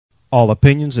All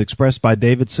opinions expressed by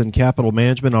Davidson Capital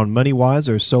Management on MoneyWise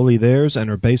are solely theirs and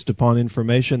are based upon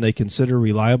information they consider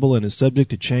reliable and is subject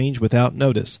to change without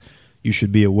notice. You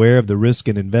should be aware of the risk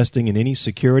in investing in any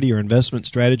security or investment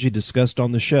strategy discussed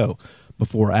on the show.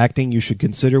 Before acting, you should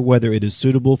consider whether it is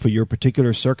suitable for your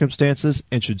particular circumstances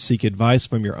and should seek advice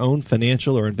from your own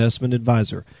financial or investment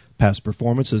advisor. Past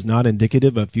performance is not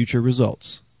indicative of future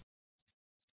results.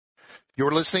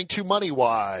 You're listening to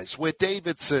MoneyWise with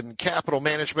Davidson Capital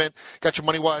Management. Got your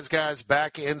MoneyWise guys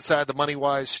back inside the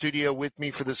MoneyWise studio with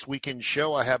me for this weekend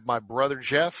show. I have my brother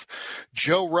Jeff,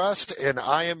 Joe Rust, and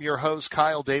I am your host,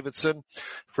 Kyle Davidson.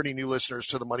 For any new listeners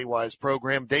to the MoneyWise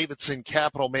program, Davidson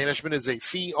Capital Management is a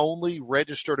fee-only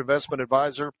registered investment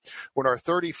advisor. We're in our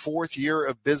 34th year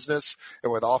of business,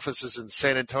 and with offices in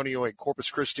San Antonio and Corpus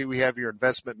Christi, we have your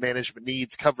investment management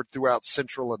needs covered throughout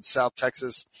Central and South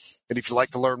Texas. And if you'd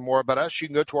like to learn more about us, you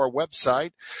can go to our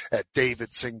website at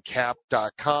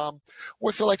davidsoncap.com. Or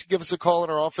if you'd like to give us a call in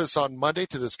our office on Monday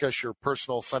to discuss your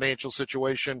personal financial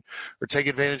situation or take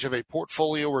advantage of a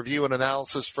portfolio review and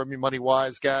analysis from your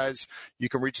MoneyWise guys, you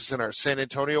can reach us in our San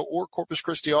Antonio or Corpus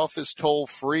Christi office toll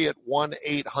free at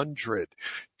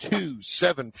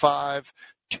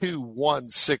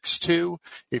 1-800-275-2162.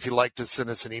 If you'd like to send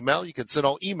us an email, you can send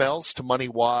all emails to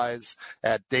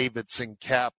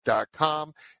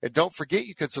moneywise@davidsoncap.com. And don't forget,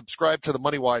 you can subscribe to the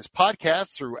MoneyWise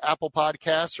podcast through Apple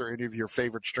Podcasts or any of your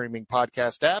favorite streaming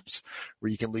podcast apps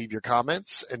where you can leave your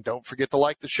comments. And don't forget to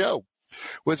like the show.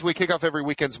 Well, as we kick off every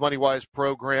weekend's MoneyWise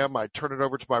program, I turn it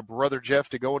over to my brother Jeff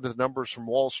to go into the numbers from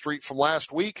Wall Street from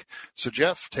last week. So,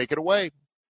 Jeff, take it away.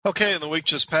 Okay, in the week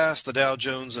just passed, the Dow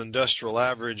Jones Industrial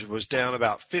Average was down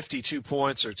about 52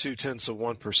 points or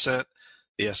 0.2%.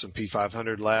 The S&P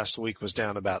 500 last week was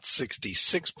down about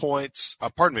 66 points.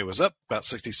 Was up about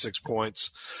 66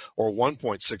 points or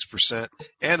 1.6%.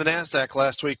 And the NASDAQ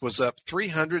last week was up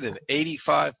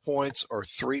 385 points or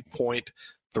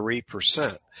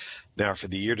 3.3%. Now, for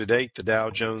the year-to-date, the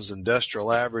Dow Jones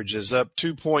Industrial Average is up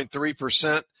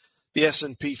 2.3%. The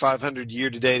S&P 500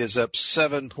 year-to-date is up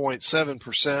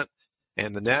 7.7%,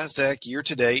 and the NASDAQ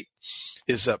year-to-date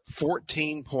is up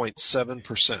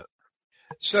 14.7%.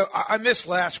 So I missed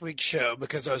last week's show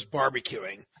because I was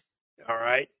barbecuing. All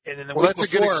right, and then that's a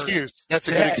good excuse. That's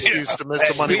a good excuse to miss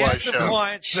the MoneyWise show. We had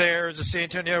clients there. It was a San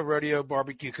Antonio Rodeo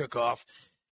barbecue cook-off.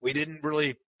 We didn't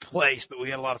really place, but we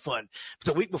had a lot of fun. But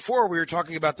the week before, we were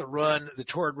talking about the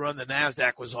torrid run the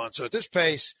NASDAQ was on. So at this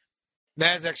pace,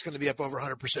 NASDAQ's going to be up over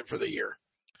 100% for the year.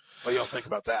 What do y'all think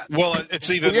about that? Well, it's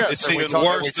even worse.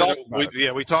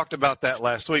 We talked about that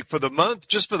last week. For the month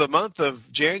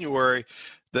of January,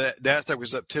 the NASDAQ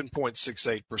was up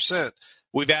 10.68%.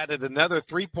 We've added another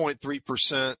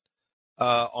 3.3%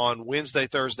 on Wednesday,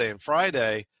 Thursday, and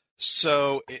Friday.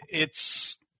 So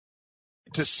it's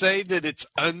to say that it's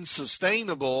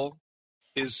unsustainable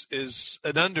is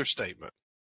an understatement.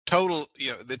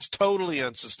 It's totally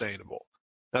unsustainable.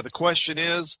 Now the question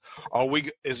is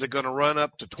it going to run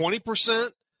up to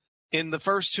 20% in the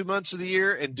first 2 months of the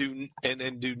year and do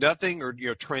nothing, or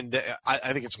trend?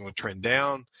 I think it's going to trend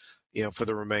down, for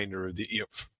the remainder of the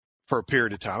for a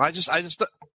period of time. I just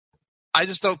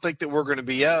don't think that we're going to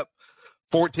be up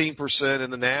 14% in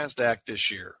the NASDAQ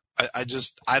this year. I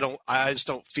just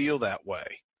don't feel that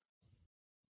way.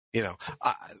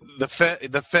 The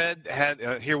Fed had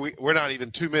we're not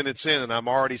even 2 minutes in, and I'm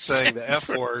already saying the F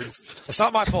word. It's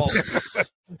not my fault,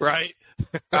 right?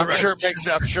 I'm sure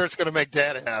it's going to make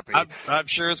Dad happy. I'm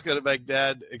sure it's going to make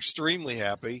Dad extremely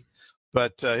happy.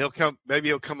 But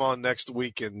he'll come on next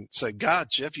week and say, "God,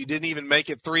 Jeff, you didn't even make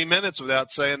it 3 minutes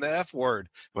without saying the F word."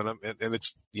 And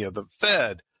it's the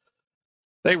Fed.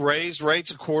 They raised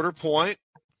rates a quarter point,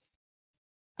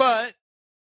 but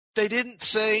they didn't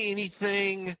say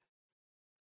anything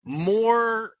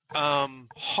more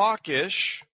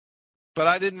hawkish. But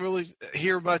I didn't really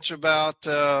hear much about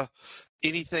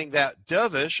anything that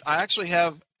dovish. I actually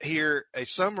have here a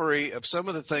summary of some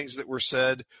of the things that were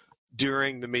said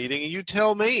during the meeting, and you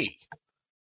tell me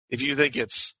if you think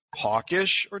it's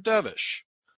hawkish or dovish.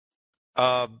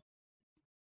 The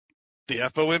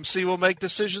FOMC will make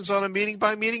decisions on a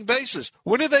meeting-by-meeting basis.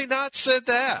 When have they not said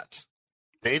that?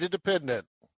 Data dependent.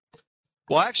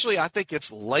 Well, actually, I think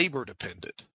it's labor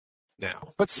dependent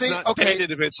now. But see,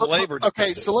 it's labor dependent.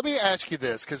 Okay, so let me ask you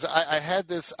this, because I had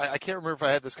this. I can't remember if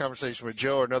I had this conversation with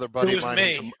Joe or another buddy of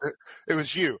mine. It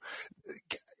was you.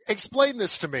 Explain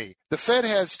this to me. The Fed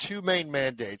has two main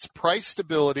mandates: price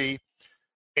stability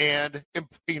and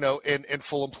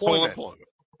full employment.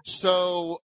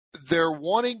 So they're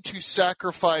wanting to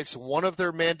sacrifice one of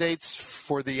their mandates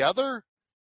for the other.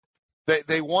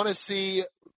 They want to see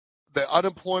the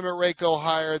unemployment rate go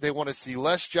higher. They want to see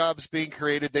less jobs being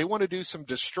created. They want to do some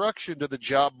destruction to the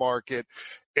job market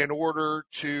in order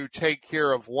to take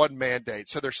care of one mandate.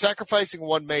 So they're sacrificing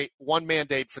one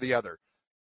mandate for the other.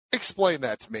 Explain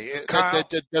that to me. Kyle,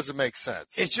 that doesn't make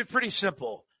sense. It's pretty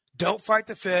simple. Don't fight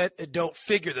the Fed and don't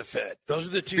figure the Fed. Those are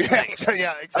the two things.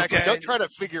 Yeah, exactly. Okay. Don't try to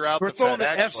figure out the Fed. We're throwing the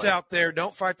F's out there.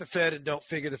 Don't fight the Fed and don't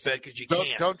figure the Fed because you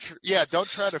can't. Don't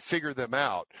try to figure them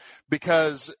out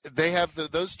because they have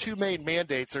those two main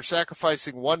mandates. They're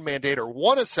sacrificing one mandate or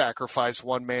want to sacrifice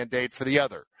one mandate for the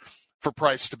other for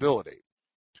price stability.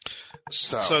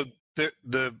 So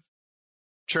the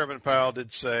Chairman Powell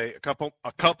did say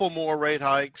a couple more rate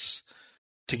hikes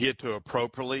to get to a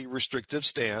appropriately restrictive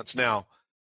stance. Now,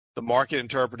 the market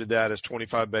interpreted that as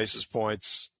 25 basis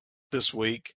points this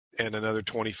week and another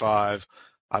 25,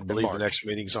 I believe the next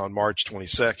meeting's on March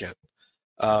 22nd.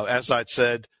 As I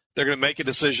said, they're going to make a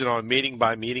decision on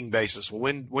meeting-by-meeting basis.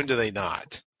 When do they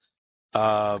not?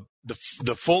 The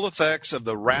full effects of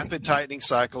the rapid tightening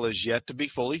cycle is yet to be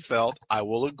fully felt. I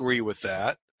will agree with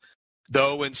that,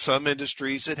 though in some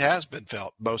industries it has been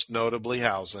felt, most notably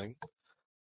housing.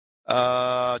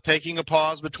 Taking a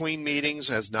pause between meetings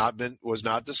was not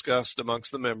discussed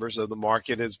amongst the members of the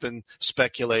market. Has been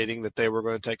speculating that they were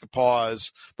going to take a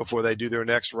pause before they do their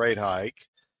next rate hike.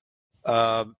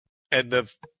 And the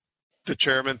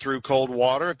chairman threw cold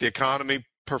water. If the economy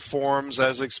performs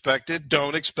as expected,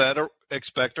 don't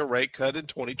expect a rate cut in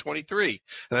 2023.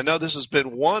 And I know this has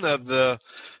been one of the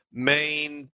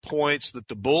main points that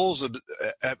the bulls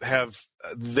have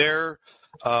their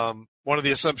one of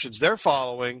the assumptions they're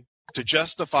following to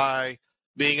justify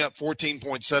being up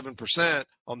 14.7%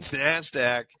 on the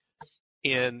NASDAQ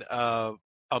in a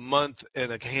month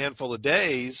and a handful of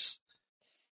days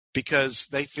because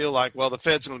they feel like, well, the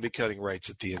Fed's going to be cutting rates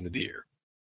at the end of the year.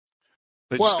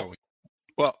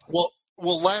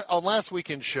 On last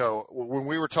weekend's show, when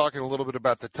we were talking a little bit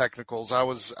about the technicals,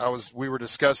 we were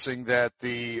discussing that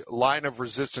the line of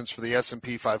resistance for the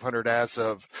S&P 500 as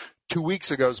of 2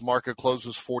 weeks ago's market close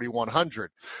was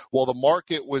 4,100. Well,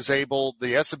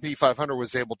 the S&P 500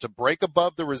 was able to break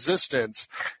above the resistance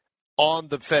on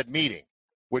the Fed meeting,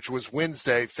 which was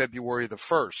Wednesday, February the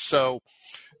 1st. So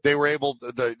they were able,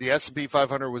 the S&P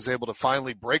 500 was able to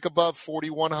finally break above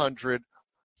 4,100,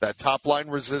 that top line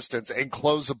resistance, and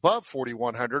close above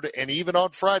 4,100. And even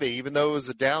on Friday, even though it was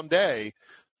a down day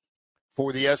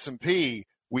for the S&P,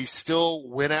 we still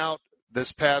went out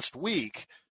this past week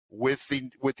with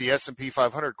the S&P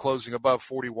 500 closing above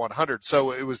 4,100.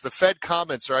 So it was the Fed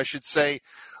comments, or I should say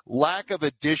lack of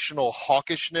additional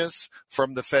hawkishness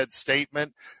from the Fed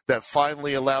statement, that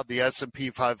finally allowed the S&P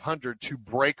 500 to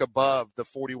break above the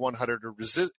 4,100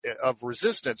 of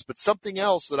resistance. But something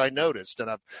else that I noticed,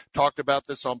 and I've talked about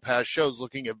this on past shows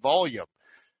looking at volume,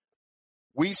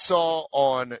 we saw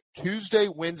on Tuesday,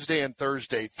 Wednesday, and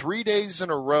Thursday, 3 days in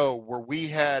a row where we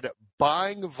had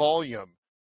buying volume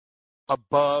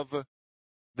above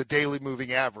the daily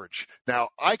moving average. Now,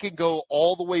 I can go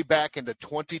all the way back into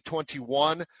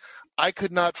 2021. I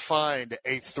could not find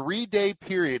a 3-day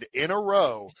period in a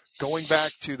row going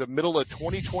back to the middle of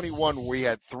 2021 where we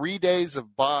had 3 days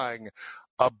of buying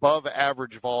above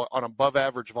average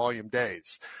volume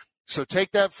days. So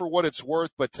take that for what it's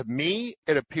worth. But to me,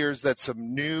 it appears that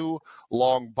some new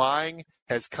long buying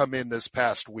has come in this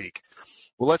past week.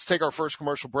 Well, let's take our first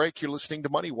commercial break. You're listening to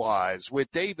Money Wise with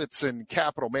Davidson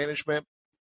Capital Management.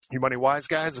 You Money Wise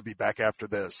guys will be back after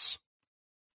this.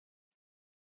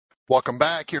 Welcome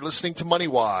back. You're listening to Money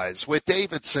Wise with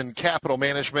Davidson Capital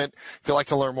Management. If you'd like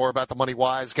to learn more about the Money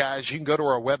Wise guys, you can go to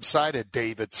our website at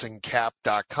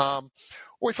davidsoncap.com.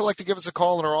 Or if you'd like to give us a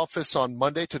call in our office on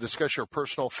Monday to discuss your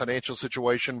personal financial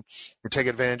situation or take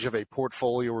advantage of a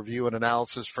portfolio review and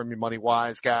analysis from your Money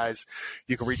Wise guys,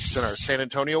 you can reach us in our San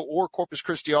Antonio or Corpus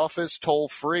Christi office toll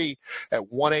free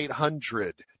at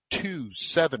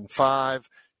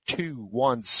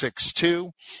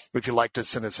 1-800-275-2162. If you'd like to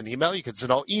send us an email, you can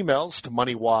send all emails to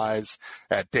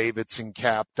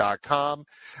moneywise@davidsoncap.com.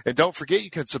 And don't forget,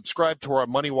 you can subscribe to our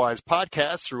MoneyWise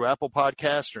podcast through Apple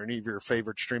Podcasts or any of your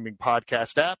favorite streaming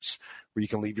podcast apps where you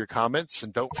can leave your comments.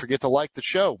 And don't forget to like the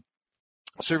show.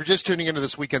 So if you're just tuning into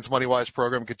this weekend's MoneyWise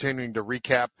program, continuing to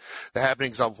recap the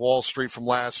happenings of Wall Street from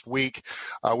last week,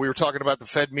 we were talking about the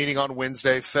Fed meeting on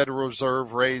Wednesday. Federal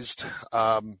Reserve raised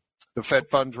the Fed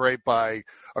funds rate by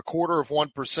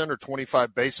 0.25% or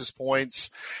 25 basis points.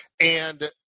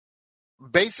 And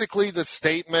basically the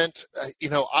statement,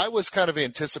 I was kind of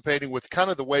anticipating with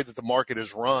kind of the way that the market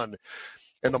is run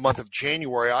in the month of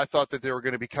January, I thought that they were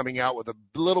going to be coming out with a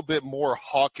little bit more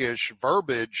hawkish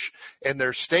verbiage in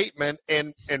their statement.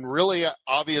 And really,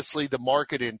 obviously, the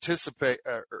market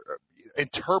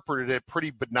interpreted it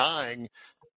pretty benign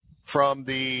from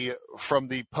the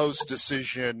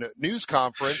post-decision news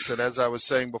conference. And as I was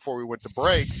saying before we went to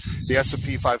break, the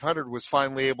S&P 500 was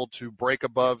finally able to break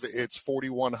above its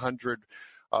 4,100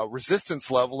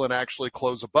 resistance level and actually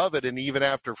close above it. And even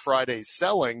after Friday's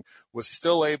selling, was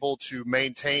still able to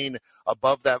maintain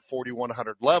above that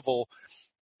 4,100 level,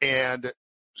 and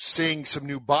seeing some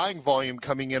new buying volume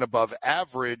coming in above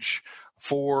average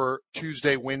for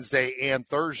Tuesday, Wednesday, and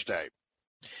Thursday.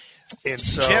 And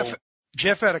so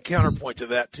Jeff had a counterpoint to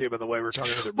that too, by the way. We're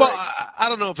talking about the break. Well, I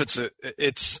don't know if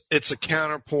it's a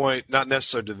counterpoint, not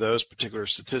necessarily to those particular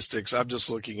statistics. I'm just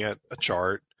looking at a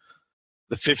chart.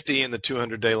 The 50 and the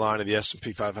 200-day line of the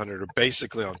S&P 500 are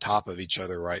basically on top of each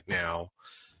other right now.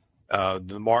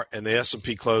 The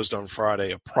S&P closed on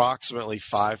Friday approximately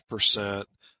 5%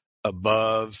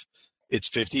 above its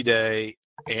 50-day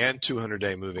and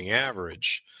 200-day moving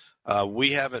average.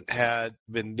 We haven't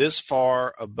been this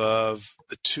far above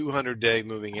the 200-day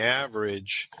moving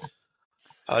average.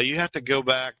 You have to go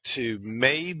back to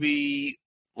maybe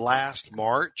last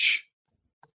March,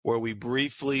 where we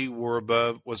briefly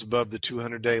was above the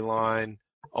 200-day line,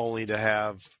 only to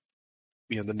have,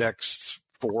 the next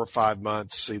 4 or 5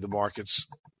 months see the markets,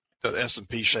 the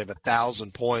S&P shave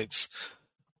 1,000 points,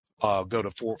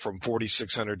 go from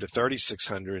 4,600 to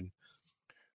 3,600.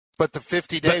 But the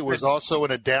 50-day was also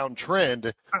in a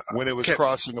downtrend when it was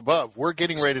crossing above. We're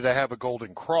getting ready to have a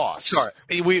golden cross. Sorry,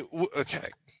 okay.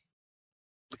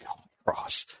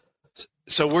 Cross.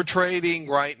 So we're trading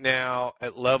right now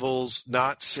at levels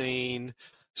not seen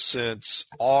since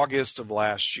August of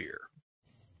last year.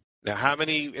 Now, how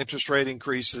many interest rate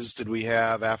increases did we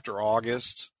have after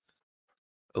August?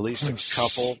 At least a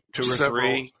couple, Several.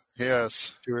 3.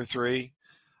 Yes. 2 or 3.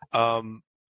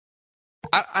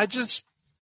 I just,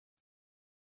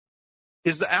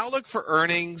 is the outlook for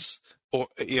earnings or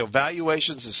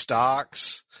valuations of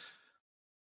stocks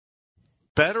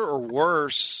better or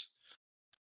worse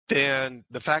than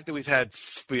the fact that we've had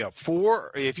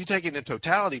 4, if you take it in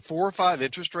totality, 4 or 5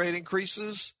 interest rate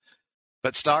increases,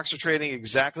 but stocks are trading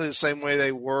exactly the same way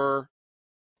they were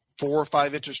 4 or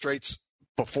 5 interest rates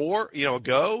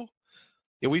ago?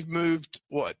 We've moved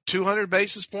 200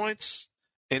 basis points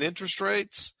in interest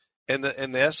rates, and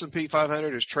the S&P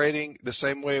 500 is trading the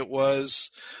same way it was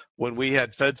when we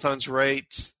had Fed funds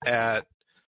rates at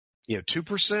 2%,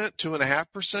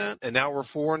 2.5%, and now we're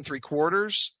 4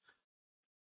 3/4.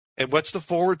 And what's the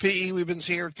forward PE we've been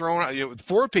seeing thrown out? The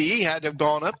forward PE had to have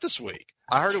gone up this week.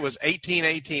 I heard it was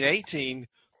 18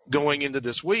 going into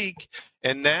this week,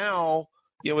 and now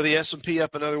with the S&P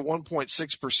up another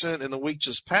 1.6% in the week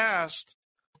just passed.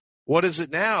 What is it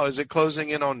now? Is it closing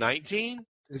in on 19?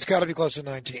 It's got to be close to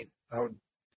 19.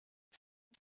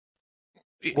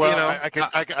 Well,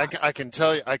 I can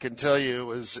tell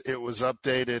you it was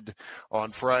updated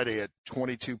on Friday at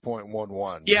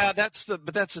 22.11. Yeah, that's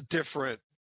a different.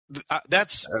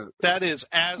 That is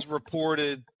as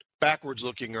reported backwards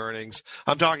looking earnings.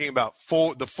 I'm talking about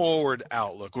the forward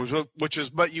outlook, which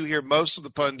is what you hear most of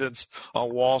the pundits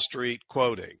on Wall Street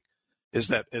quoting. Is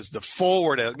the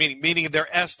forward, meaning their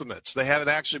estimates. They haven't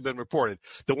actually been reported.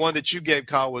 The one that you gave,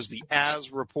 Kyle, was the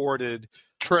as reported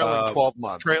trailing 12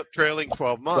 months. Trailing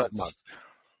 12 months.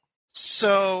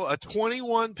 So a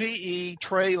 21 PE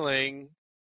trailing,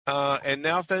 and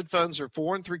now Fed funds are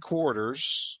 4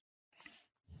 3/4.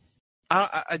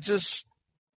 I just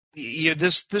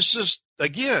this just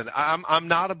again. I'm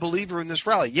not a believer in this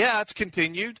rally. Yeah, it's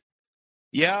continued.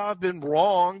 Yeah, I've been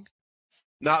wrong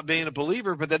not being a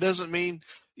believer, but that doesn't mean,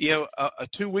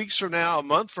 2 weeks from now, a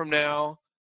month from now,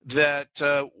 that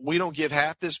we don't give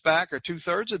half this back or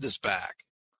 2/3 of this back.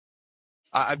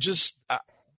 I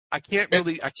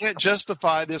can't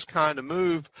justify this kind of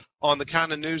move on the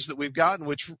kind of news that we've gotten,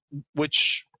 which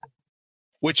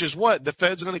is what the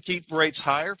Fed's going to keep rates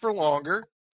higher for longer.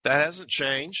 That hasn't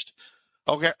changed.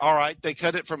 Okay, all right. They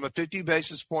cut it from a 50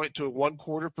 basis point to a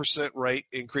 1/4% rate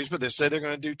increase, but they say they're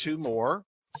going to do 2 more.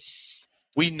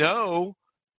 We know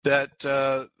that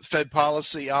Fed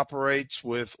policy operates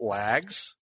with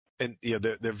lags, and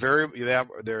they're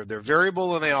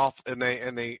variable and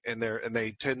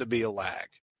they tend to be a lag.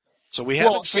 So we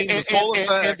haven't seen the full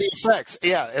effect. And the effects,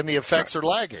 and the effects are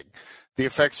lagging. The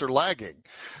effects are lagging.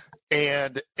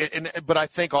 But I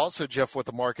think also, Jeff, what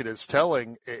the market is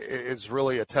telling is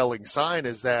really a telling sign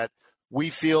is that we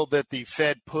feel that the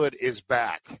Fed put is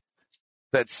back.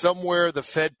 That somewhere the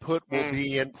Fed put will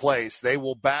be in place. They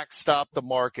will backstop the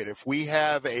market. If we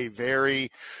have a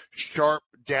very sharp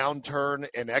downturn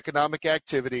in economic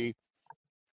activity,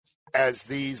 as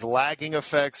these lagging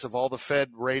effects of all the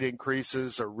Fed rate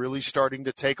increases are really starting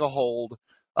to take a hold,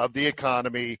 of the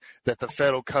economy that the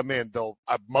Fed will come in. They'll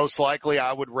most likely,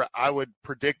 I would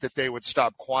predict that they would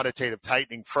stop quantitative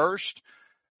tightening first,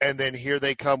 and then here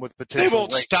they come with potential. They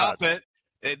won't rate stop cuts.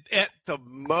 it. At the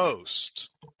most,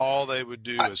 all they would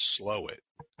do is slow it.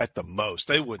 At the most,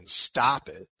 they wouldn't stop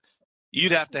it.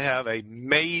 You'd have to have a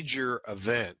major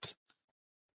event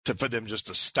for them just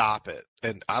to stop it.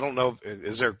 And I don't know,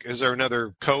 is there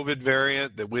another COVID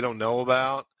variant that we don't know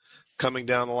about coming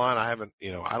down the line? I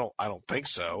don't think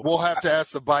so. We'll have to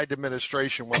ask the Biden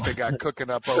administration what they got cooking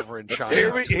up over in China.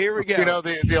 Here we go. You know,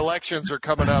 the elections are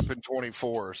coming up in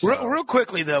 24. So. Real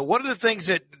quickly, though, one of the things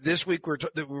that this week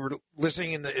that we were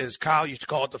listening in is Kyle used to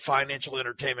call it the financial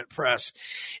entertainment press,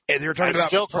 and they were talking about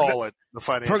still call it the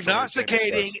financial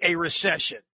prognosticating a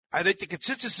recession. I think the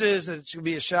consensus is that it's going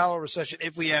to be a shallow recession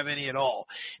if we have any at all.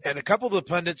 And a couple of the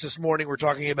pundits this morning were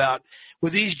talking about,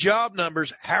 with these job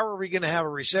numbers, how are we going to have a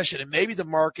recession? And maybe the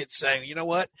market's saying, you know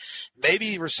what,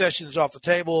 maybe recession is off the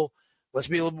table. Let's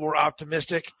be a little more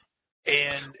optimistic.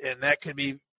 And that could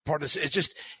be part of this.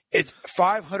 It's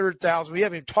 500,000. We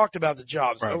haven't even talked about the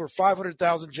jobs. Right. Over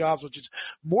 500,000 jobs, which is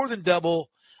more than double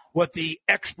what the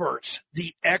experts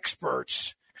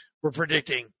were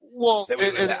predicting. Well,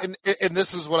 and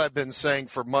this is what I've been saying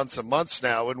for months and months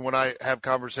now. And when I have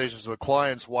conversations with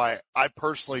clients, why I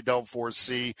personally don't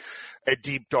foresee a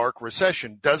deep, dark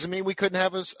recession. Doesn't mean we couldn't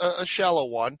have a shallow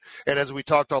one. And as we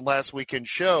talked on last weekend's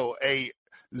show, a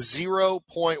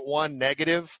 0.1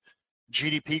 negative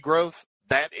GDP growth,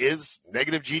 that is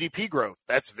negative GDP growth.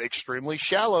 That's extremely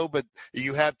shallow, but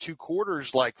you have 2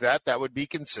 quarters like that, that would be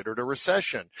considered a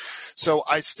recession. So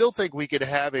I still think we could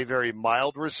have a very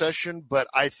mild recession, but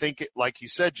I think, like you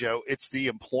said, Joe, it's the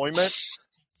employment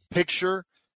picture.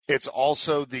 It's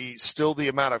also still the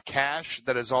amount of cash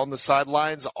that is on the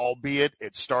sidelines, albeit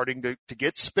it's starting to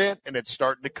get spent and it's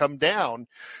starting to come down.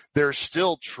 There's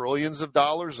still trillions of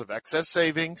dollars of excess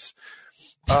savings.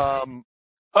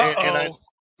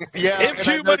 Yeah,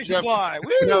 too much supply.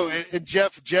 And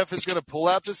Jeff is going to pull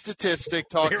out the statistic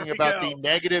talking about the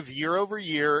negative year over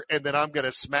year, and then I'm going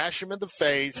to smash him in the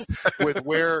face with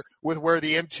where the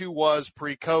M2 was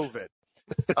pre-COVID,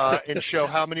 and show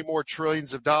how many more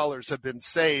trillions of dollars have been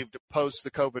saved post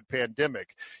the COVID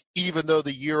pandemic, even though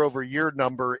the year over year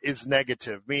number is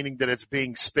negative, meaning that it's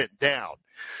being spent down.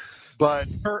 But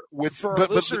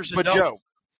Joe.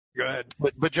 Go ahead.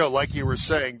 But Joe, like you were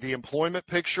saying, the employment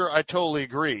picture, I totally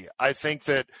agree. I think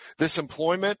that this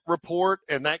employment report,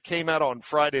 and that came out on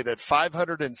Friday, that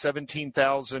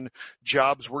 517,000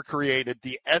 jobs were created.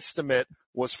 The estimate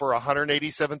was for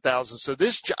 187,000. So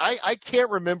I can't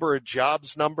remember a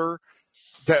jobs number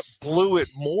that blew it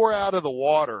more out of the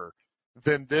water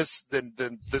than this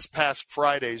past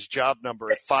Friday's job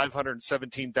number at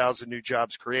 517,000 new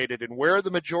jobs created. And where are the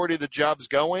majority of the jobs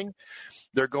going?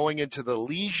 They're going into the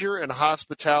leisure and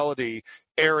hospitality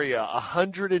area.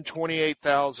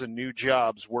 128,000 new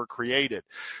jobs were created.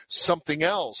 Something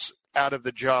else out of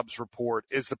the jobs report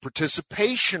is the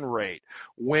participation rate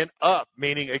went up,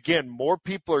 meaning, again, more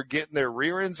people are getting their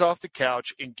rear ends off the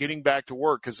couch and getting back to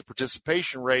work, because the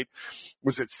participation rate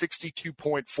was at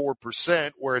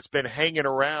 62.4%, where it's been hanging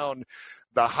around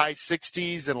the high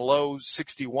 60s and low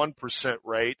 61%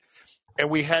 rate. And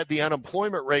we had the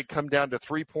unemployment rate come down to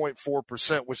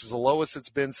 3.4%, which is the lowest it's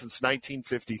been since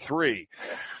 1953.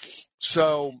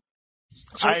 So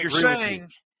what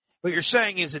you're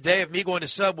saying is, a day of me going to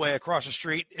Subway across the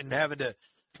street and having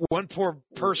one poor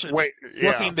person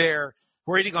looking there,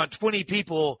 waiting on 20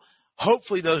 people,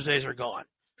 hopefully those days are gone.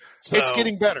 So, it's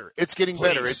getting better. It's getting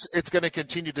please. better. It's going to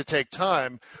continue to take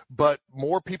time, but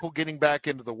more people getting back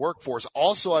into the workforce.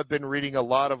 Also, I've been reading a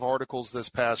lot of articles this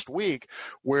past week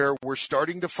where we're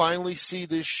starting to finally see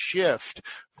this shift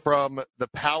from the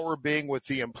power being with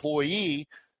the employee,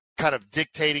 kind of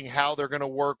dictating how they're going to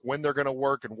work, when they're going to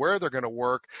work, and where they're going to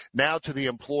work, now to the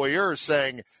employer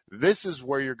saying, this is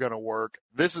where you're going to work,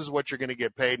 this is what you're going to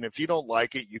get paid, and if you don't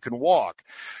like it, you can walk.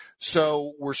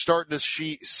 So we're starting to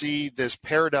see this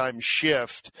paradigm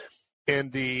shift in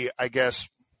the, I guess,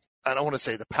 I don't want to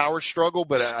say the power struggle,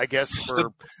 but I guess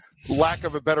for lack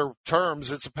of a better terms,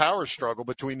 it's a power struggle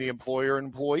between the employer and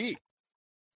employee.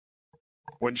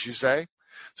 Wouldn't you say?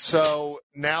 So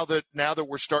now that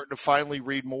we're starting to finally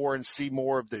read more and see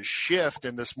more of this shift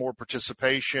and this more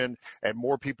participation and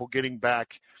more people getting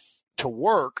back to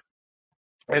work,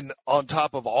 and on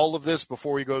top of all of this,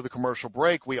 before we go to the commercial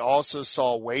break, we also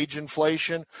saw wage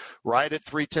inflation right at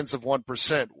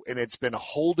 0.3%, and it's been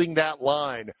holding that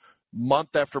line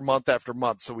month after month after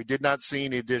month. So we did not see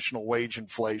any additional wage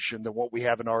inflation than what we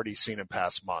haven't already seen in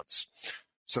past months.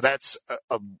 So that's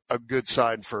a good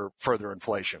sign for further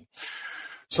inflation.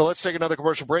 So let's take another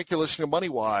commercial break. You're listening to Money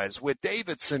Wise with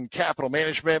Davidson Capital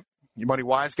Management. You Money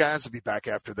Wise guys will be back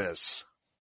after this.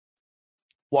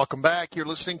 Welcome back. You're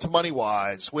listening to Money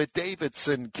Wise with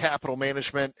Davidson Capital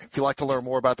Management. If you'd like to learn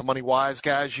more about the Money Wise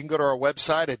guys, you can go to our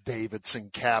website at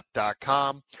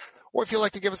davidsoncap.com. Or if you'd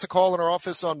like to give us a call in our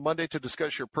office on Monday to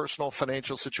discuss your personal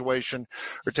financial situation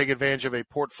or take advantage of a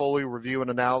portfolio review and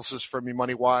analysis from your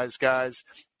Money Wise guys,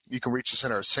 you can reach us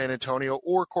in our San Antonio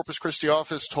or Corpus Christi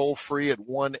office toll free at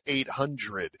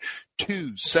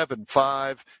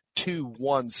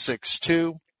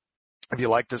 1-800-275-2162. If you'd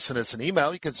like to send us an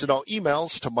email, you can send all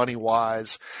emails to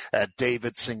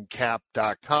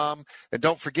moneywise@davidsoncap.com. And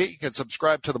don't forget, you can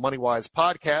subscribe to the MoneyWise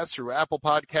podcast through Apple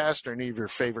Podcasts or any of your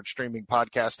favorite streaming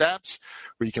podcast apps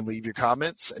where you can leave your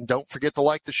comments. And don't forget to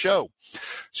like the show.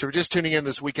 So we're just tuning in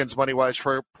this weekend's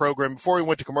MoneyWise program. Before we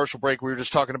went to commercial break, we were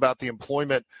just talking about the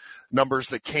employment numbers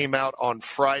that came out on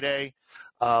Friday.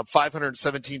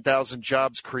 517,000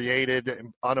 jobs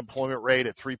created, unemployment rate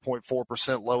at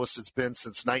 3.4%, lowest it's been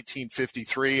since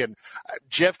 1953. And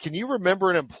Jeff, can you remember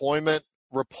an employment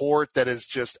report that has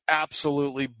just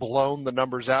absolutely blown the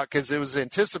numbers out? Because it was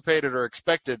anticipated or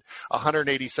expected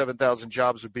 187,000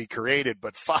 jobs would be created,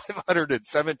 but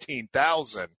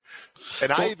 517,000.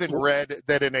 And I even read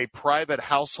that in a private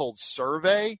household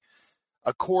survey,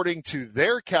 according to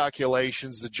their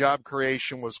calculations, the job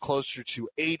creation was closer to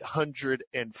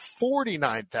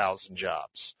 849,000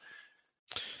 jobs.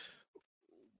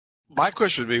 My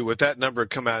question would be, with that number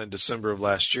come out in December of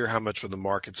last year, how much more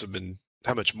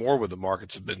would the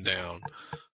markets have been down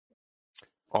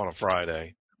on a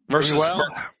Friday? Versus,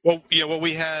 what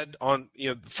we had on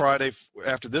Friday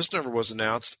after this number was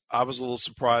announced, I was a little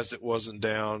surprised it wasn't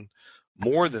down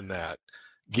more than that,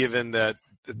 given that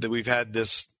we've had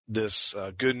this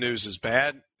good news is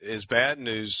bad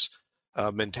news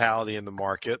mentality in the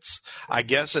markets. I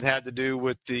guess it had to do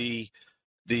with the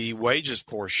wages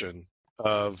portion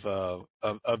of the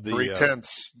 3/10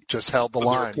 just held the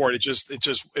line. Report.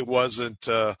 It wasn't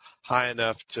high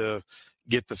enough to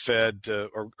get the Fed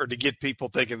or to get people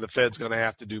thinking the Fed's going to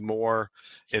have to do more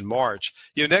in March.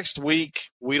 Next week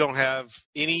we don't have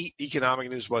any economic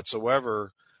news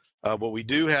whatsoever. But we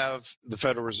do have the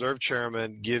Federal Reserve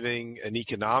Chairman giving an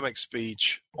economic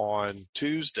speech on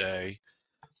Tuesday,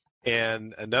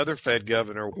 and another Fed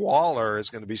Governor, Waller,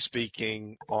 is going to be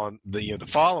speaking on the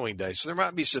following day. So there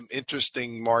might be some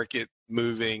interesting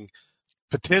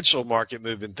potential market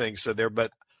moving things there,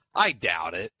 but I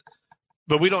doubt it.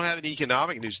 But we don't have any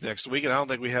economic news next week, and I don't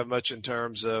think we have much in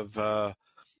terms of the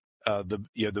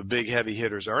big heavy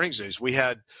hitters earnings news. We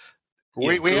had.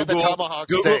 We had the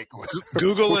tomahawk steak.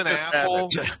 Google and Apple.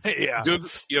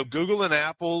 Google and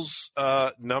Apple's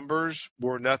numbers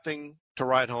were nothing to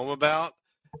write home about,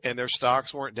 and their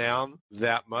stocks weren't down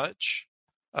that much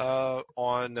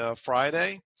on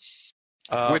Friday.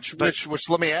 Which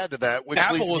let me add to that. Which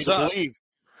Apple leads was me to up. believe.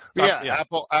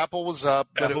 Apple was up,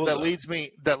 but that leads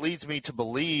me to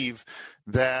believe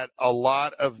that a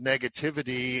lot of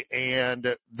negativity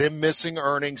and them missing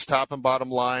earnings, top and bottom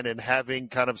line, and having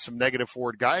kind of some negative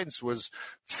forward guidance was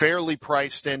fairly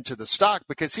priced into the stock.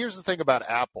 Because here's the thing about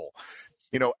Apple.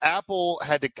 Apple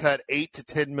had to cut 8 to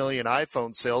 10 million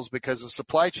iPhone sales because of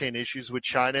supply chain issues with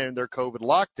China and their COVID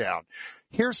lockdown.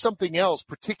 Here's something else,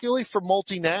 particularly for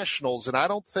multinationals, and I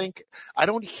don't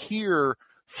hear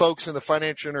folks in the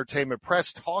financial entertainment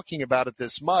press talking about it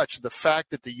this much, the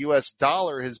fact that the U.S.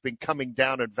 dollar has been coming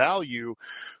down in value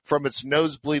from its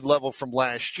nosebleed level from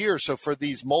last year. So for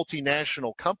these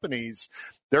multinational companies,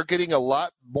 they're getting a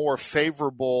lot more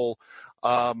favorable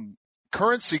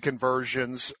currency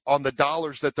conversions on the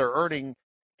dollars that they're earning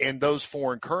in those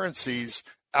foreign currencies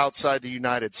outside the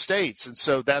United States. And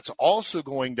so that's also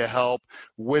going to help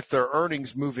with their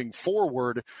earnings moving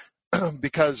forward,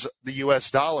 because the U.S.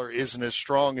 dollar isn't as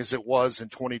strong as it was in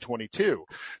 2022.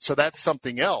 So that's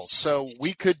something else. So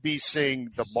we could be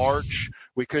seeing the March,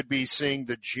 we could be seeing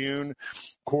the June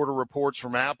quarter reports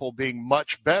from Apple being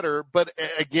much better. But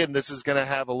again, this is going to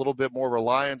have a little bit more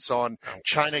reliance on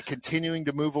China continuing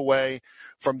to move away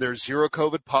from their zero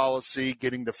COVID policy,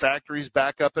 getting the factories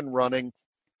back up and running.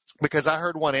 Because I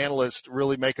heard one analyst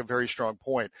really make a very strong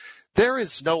point. There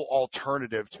is no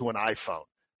alternative to an iPhone.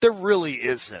 There really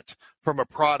isn't from a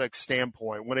product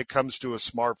standpoint when it comes to a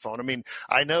smartphone. I mean,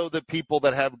 I know that people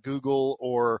that have Google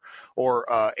or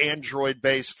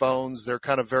Android-based phones, they're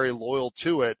kind of very loyal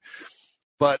to it.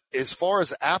 But as far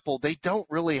as Apple, they don't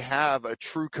really have a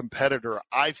true competitor,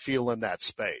 I feel, in that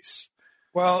space.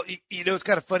 Well, it's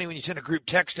kind of funny when you send a group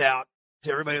text out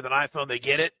to everybody with an iPhone, they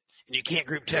get it. and you can't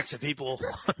group text to people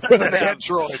with an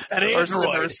Android.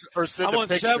 Or send I'm a on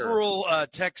picture. several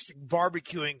text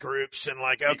barbecuing groups, and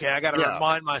okay, I got to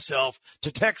remind myself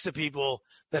to text the people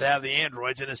that have the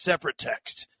Androids in a separate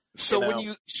text. So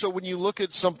when you look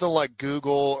at something like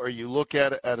Google, or you look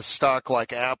at a stock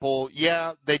like Apple,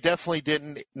 yeah, they definitely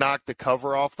didn't knock the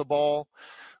cover off the ball.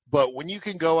 But when you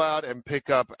can go out and pick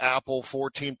up Apple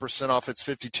 14% off its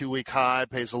 52-week high,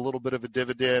 pays a little bit of a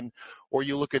dividend, or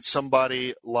you look at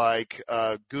somebody like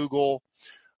Google,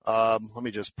 let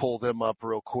me just pull them up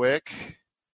real quick.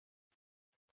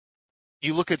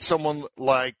 You look at someone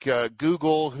like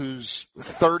Google, who's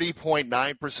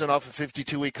 30.9% off a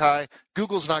 52-week high.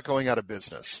 Google's not going out of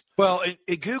business. Well,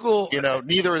 Google,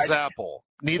 neither is Apple.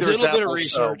 Neither is Apple. A little bit of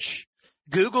research.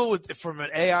 Google, from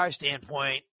an AI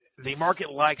standpoint, the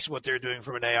market likes what they're doing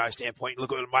from an AI standpoint.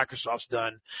 Look at what Microsoft's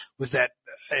done with that,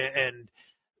 and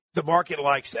the market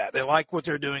likes that. They like what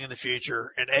they're doing in the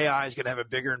future, and AI is going to have a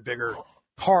bigger and bigger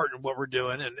part in what we're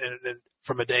doing and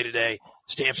from a day-to-day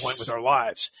standpoint with our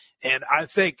lives. And I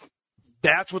think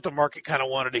that's what the market kind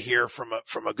of wanted to hear from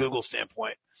a Google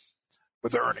standpoint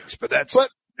with the earnings. But that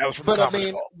was from the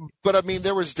conference call. But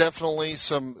there was definitely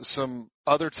some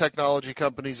other technology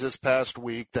companies this past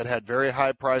week that had very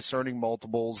high price earning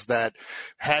multiples that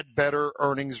had better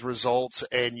earnings results,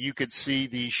 and you could see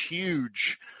these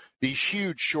huge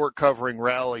short covering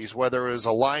rallies, whether it was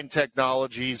Align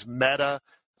Technologies, Meta.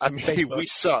 Facebook.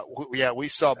 we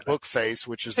saw Bookface,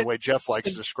 which is the way Jeff likes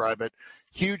to describe it.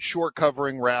 Huge short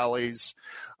covering rallies,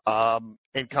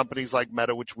 in companies like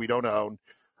Meta, which we don't own.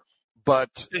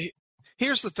 But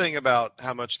here's the thing about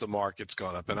how much the market's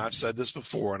gone up, and I've said this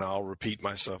before, and I'll repeat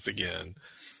myself again.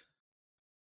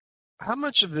 How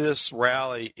much of this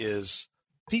rally is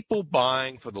people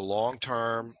buying for the long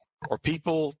term, or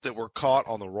people that were caught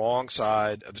on the wrong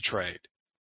side of the trade?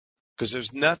 Because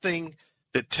there's nothing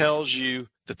that tells you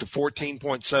that the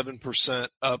 14.7%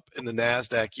 up in the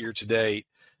NASDAQ year to date,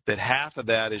 that half of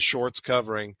that is shorts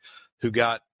covering who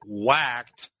got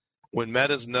whacked when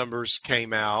Meta's numbers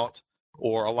came out,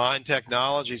 or Align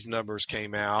Technologies numbers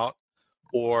came out,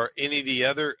 or any of the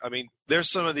other. There's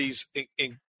some of these.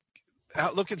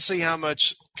 Look and see how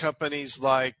much companies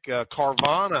like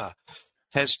Carvana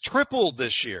has tripled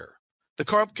this year. The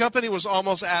company was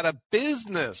almost out of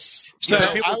business. So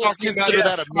I was consider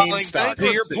that a meme stock.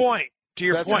 To your point,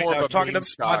 I was talking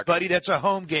to my buddy that's a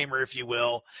home gamer, if you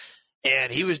will,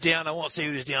 and he was down. I won't say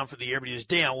he was down for the year, but he was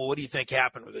down. Well, what do you think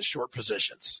happened with his short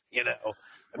positions?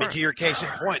 To your case in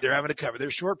point, they're having to cover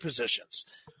their short positions.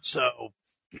 So,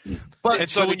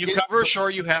 when you cover a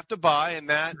short, you have to buy, and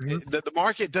that the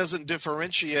market doesn't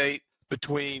differentiate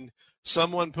between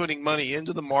someone putting money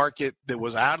into the market that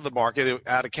was out of the market,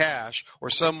 out of cash, or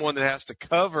someone that has to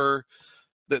cover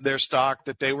their stock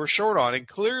that they were short on. And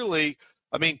clearly,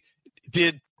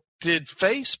 did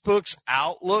Facebook's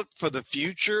outlook for the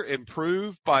future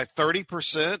improve by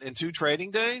 30% in 2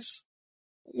 trading days?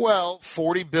 Well,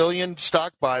 $40 billion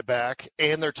stock buyback,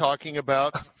 and they're talking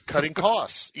about cutting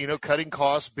costs. Cutting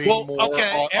costs being more.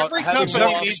 Okay, every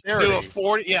company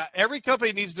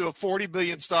needs to do a $40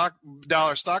 billion stock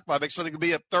buyback, so they could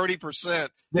be up 30%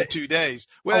 in 2 days.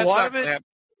 Well,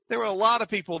 there were a lot of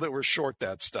people that were short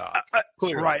that stock.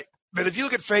 Clearly. Right. But if you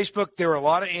look at Facebook, there were a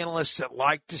lot of analysts that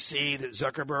liked to see that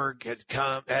Zuckerberg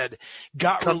had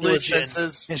got religion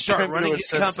and started running his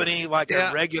company like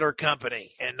a regular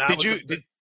company. And not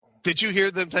Did you hear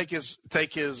them take his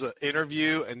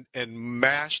interview and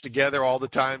mash together all the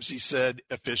times he said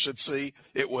efficiency?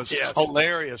 It was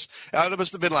hilarious. It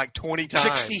must have been like 20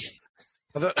 times. 60.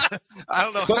 I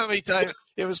don't know how many times.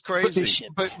 It was crazy.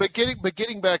 But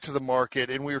getting back to the market,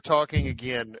 and we were talking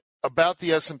again about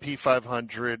the S&P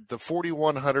 500, the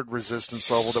 4,100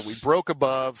 resistance level that we broke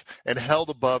above and held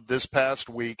above this past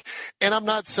week. And I'm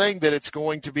not saying that it's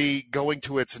going to be going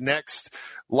to its next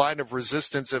line of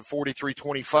resistance at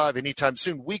 43.25 anytime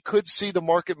soon. We could see the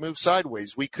market move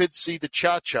sideways. We could see the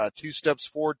cha-cha, 2 steps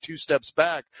forward, 2 steps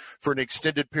back for an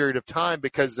extended period of time,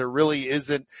 because there really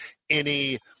isn't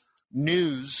any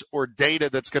news or data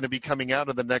that's going to be coming out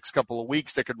in the next couple of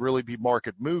weeks that could really be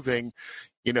market moving,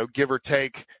 give or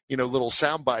take, little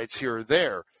sound bites here or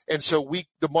there. And so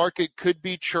the market could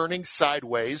be churning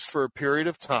sideways for a period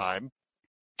of time,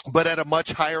 but at a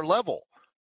much higher level.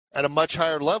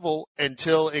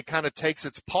 Until it kind of takes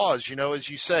its pause. As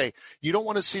you say, you don't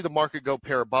want to see the market go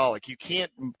parabolic. You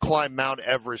can't climb Mount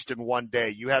Everest in one day.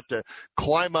 You have to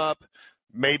climb up,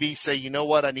 maybe say, you know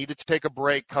what, I needed to take a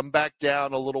break, come back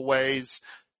down a little ways,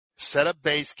 set up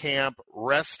base camp,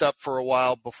 rest up for a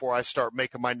while before I start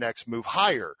making my next move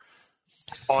higher.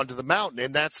 onto the mountain.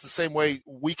 And that's the same way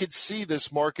we could see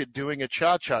this market doing a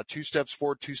cha-cha, 2 steps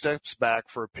forward, 2 steps back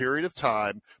for a period of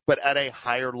time, but at a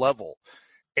higher level.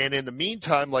 And in the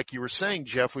meantime, like you were saying,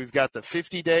 Jeff, we've got the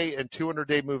 50-day and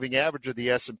 200-day moving average of the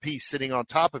S&P sitting on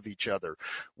top of each other.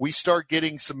 We start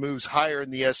getting some moves higher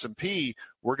in the S&P,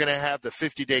 we're going to have the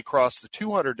 50-day cross the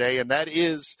 200-day, and that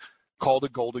is called a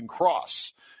golden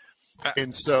cross.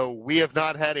 And so we have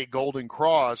not had a golden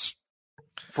cross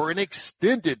for an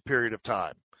extended period of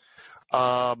time.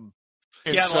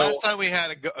 Last time we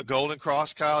had a golden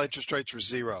cross, Kyle, interest rates were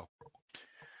 0.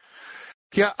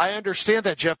 Yeah, I understand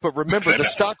that, Jeff, but remember, the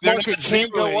stock market can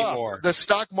go up. The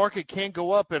stock market can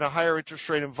go up in a higher interest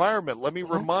rate environment. Let me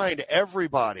remind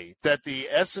everybody that the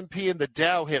S&P and the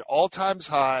Dow hit all-time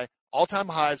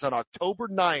highs on October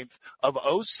 9th of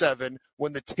 2007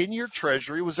 when the 10-year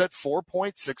Treasury was at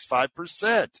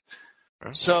 4.65%.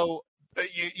 So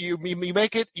you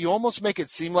almost make it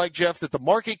seem like, Jeff, that the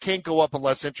market can't go up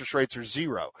unless interest rates are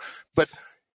 0. But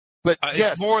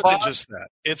yes, it's more than just that.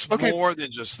 It's more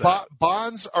than just that.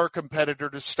 Bonds are competitor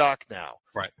to stock now.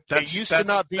 Right. It used to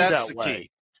not be that way.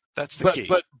 Key. That's the key.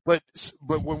 But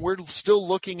when we're still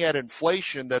looking at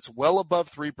inflation that's well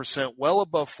above 3%, well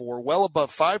above 4%, well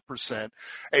above 5%,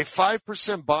 a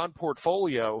 5% bond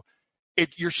portfolio,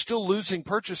 you're still losing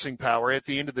purchasing power at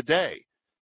the end of the day.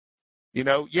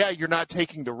 You're not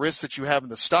taking the risk that you have in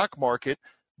the stock market,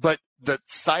 but the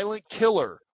silent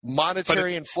killer,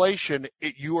 monetary inflation,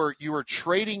 you are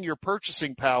trading your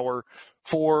purchasing power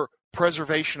for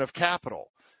preservation of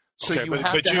capital. So you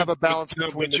have to have a balance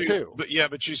between the two. But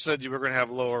you said we're going to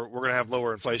have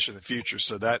lower inflation in the future.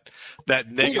 So that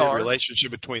negative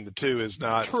relationship between the two is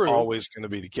not always going to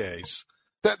be the case.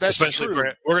 That's especially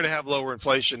true. We're going to have lower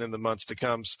inflation in the months to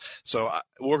come. So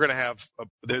we're going to have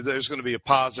there's going to be a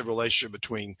positive relationship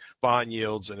between bond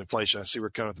yields and inflation. I see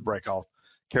we're coming at the break. I'll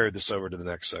carry this over to the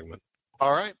next segment.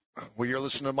 All right. Well, you're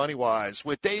listening to Money Wise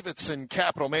with Davidson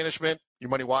Capital Management. Your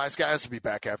Money Wise guys will be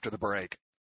back after the break.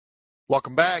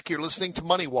 Welcome back. You're listening to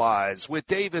Money Wise with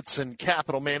Davidson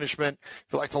Capital Management. If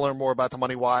you'd like to learn more about the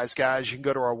Money Wise guys, you can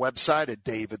go to our website at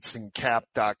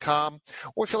davidsoncap.com.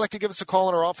 Or if you'd like to give us a call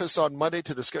in our office on Monday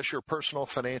to discuss your personal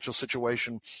financial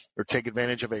situation or take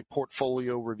advantage of a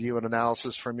portfolio review and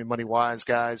analysis from your Money Wise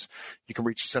guys, you can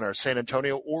reach us in our San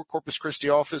Antonio or Corpus Christi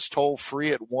office toll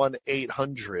free at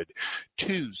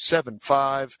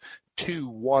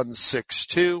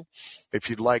 1-800-275-2162. If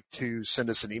you'd like to send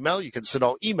us an email, you can send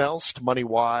all emails to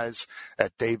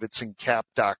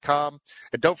moneywise@davidsoncap.com.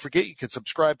 And don't forget, you can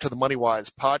subscribe to the MoneyWise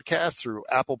podcast through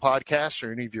Apple Podcasts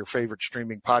or any of your favorite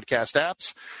streaming podcast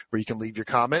apps where you can leave your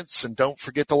comments. And don't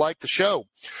forget to like the show.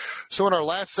 So in our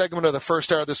last segment of the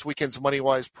first hour of this weekend's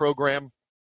MoneyWise program,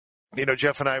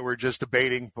 Jeff and I were just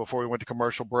debating before we went to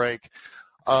commercial break.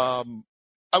 I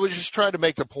was just trying to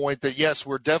make the point that, yes,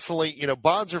 we're definitely,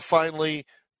 bonds are finally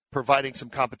providing some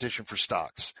competition for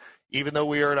stocks. Even though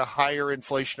we are at a higher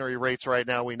inflationary rates right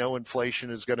now, we know inflation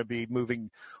is going to be moving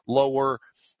lower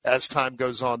as time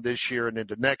goes on this year and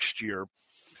into next year.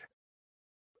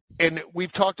 And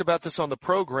we've talked about this on the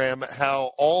program,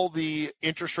 how all the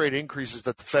interest rate increases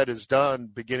that the Fed has done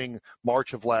beginning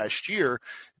March of last year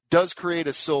does create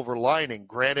a silver lining.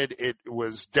 Granted, it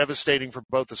was devastating for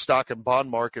both the stock and bond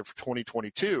market for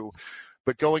 2022,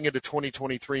 but going into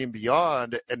 2023 and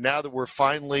beyond, and now that we're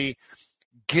finally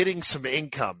getting some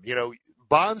income,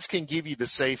 bonds can give you the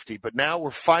safety, but now we're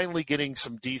finally getting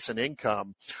some decent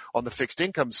income on the fixed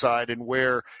income side, and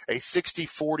where a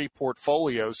 60-40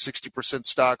 portfolio, 60%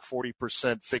 stock,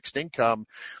 40% fixed income,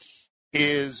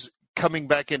 is coming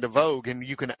back into vogue, and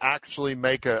you can actually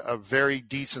make a very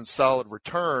decent, solid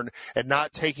return and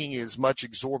not taking as much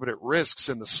exorbitant risks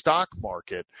in the stock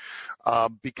market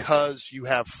because you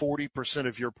have 40%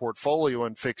 of your portfolio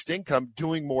in fixed income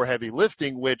doing more heavy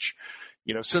lifting, which,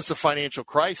 since the financial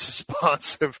crisis,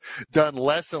 bonds have done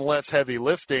less and less heavy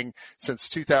lifting since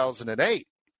 2008.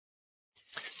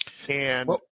 And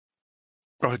go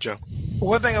ahead, Joe.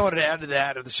 One thing I wanted to add to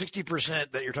that, of the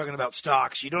 60% that you're talking about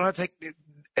stocks, you don't have to take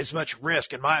as much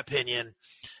risk, in my opinion,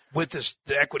 with the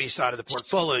equity side of the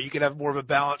portfolio. You can have more of a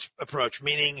balanced approach,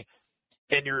 meaning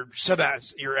in your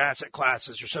asset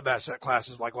classes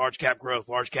like large cap growth,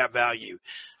 large cap value,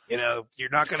 you're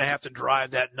not going to have to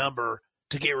drive that number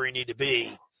to get where you need to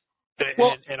be.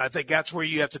 And I think that's where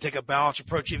you have to take a balanced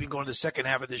approach, even going to the second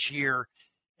half of this year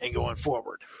and going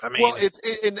forward. I mean, well,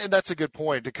 and that's a good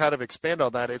point to kind of expand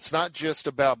on that. It's not just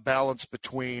about balance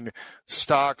between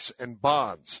stocks and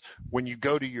bonds. When you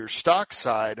go to your stock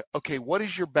side, okay, what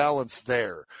is your balance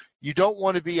there? You don't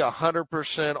want to be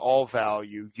 100% all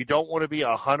value. You don't want to be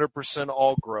 100%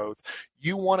 all growth.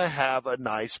 You want to have a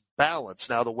nice balance.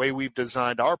 Now, the way we've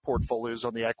designed our portfolios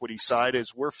on the equity side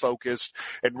is we're focused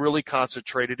and really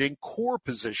concentrated in core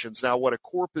positions. Now, what a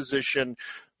core position,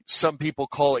 some people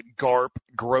call it GARP,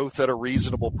 growth at a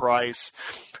reasonable price,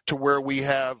 to where we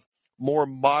have more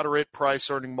moderate price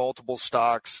earning multiple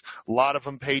stocks. A lot of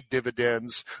them pay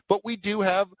dividends, but we do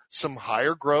have some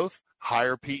higher growth,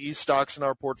 higher PE stocks in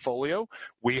our portfolio.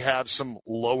 We have some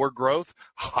lower growth,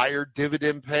 higher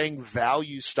dividend paying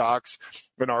value stocks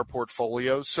in our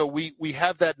portfolio. So we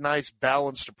have that nice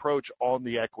balanced approach on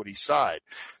the equity side.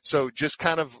 So just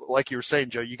kind of like you were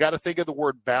saying, Joe, you got to think of the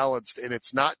word balanced, and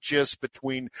it's not just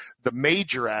between the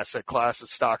major asset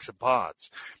classes, stocks and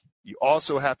bonds. You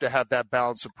also have to have that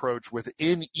balanced approach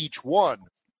within each one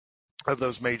of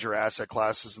those major asset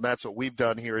classes, and that's what we've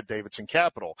done here at Davidson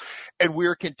Capital. And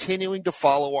we're continuing to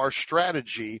follow our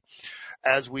strategy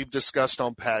as we've discussed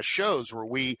on past shows, where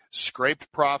we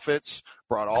scraped profits,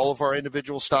 brought all of our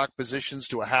individual stock positions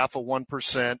to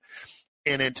 0.5%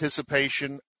 in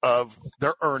anticipation of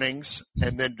their earnings,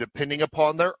 and then depending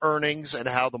upon their earnings and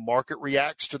how the market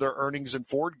reacts to their earnings and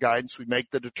forward guidance, we make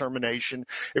the determination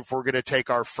if we're going to take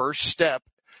our first step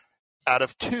out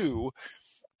of two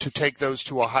to take those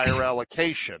to a higher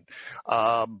allocation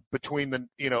between the,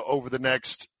 over the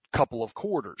next couple of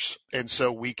quarters. And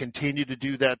so we continue to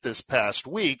do that this past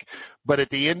week. But at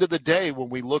the end of the day, when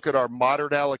we look at our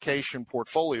moderate allocation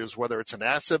portfolios, whether it's an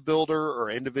asset builder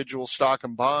or individual stock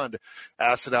and bond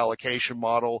asset allocation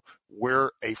model,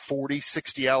 we're a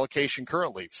 40-60 allocation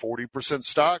currently, 40%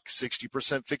 stock,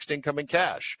 60% fixed income and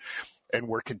cash. And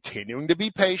we're continuing to be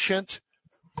patient.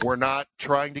 We're not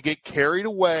trying to get carried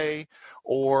away,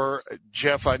 or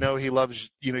Jeff, I know he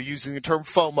loves, using the term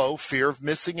FOMO, fear of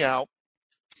missing out,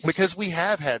 because we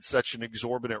have had such an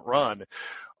exorbitant run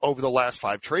over the last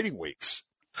 5 trading weeks.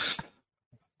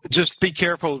 Just be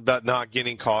careful about not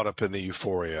getting caught up in the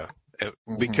euphoria,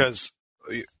 because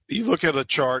you look at a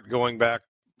chart going back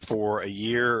for a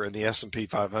year in the S&P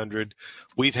 500,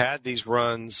 we've had these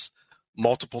runs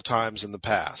multiple times in the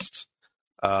past.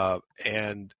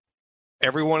 And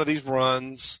every one of these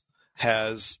runs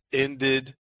has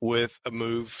ended with a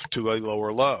move to a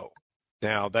lower low.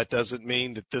 Now, that doesn't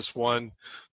mean that this one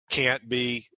can't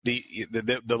be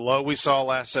the low we saw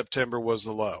last September was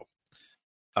the low.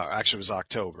 Actually, it was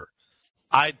October.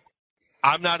 I'm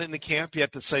not in the camp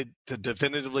yet to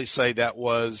definitively say that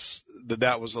was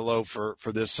a low for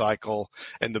this cycle,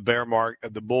 and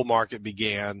the bull market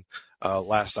began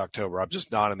last October. I'm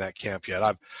just not in that camp yet.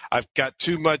 I've got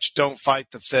too much "don't fight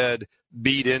the Fed"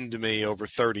 beat into me over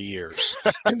 30 years,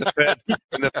 and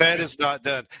the Fed is not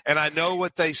done. And I know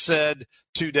what they said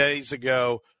 2 days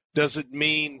ago doesn't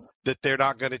mean that they're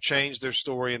not going to change their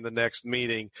story in the next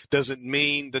meeting. Doesn't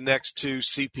mean the next 2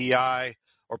 CPI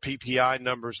or PPI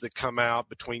numbers that come out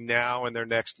between now and their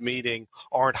next meeting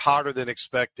aren't hotter than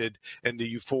expected, and the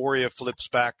euphoria flips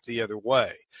back the other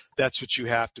way. That's what you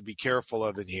have to be careful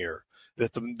of in here.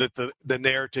 That the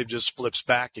narrative just flips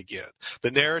back again.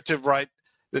 The narrative, right?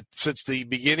 That since the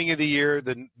beginning of the year,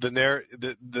 the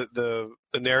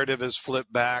narrative has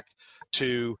flipped back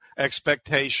to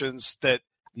expectations that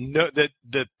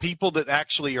the people that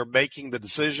actually are making the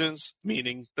decisions,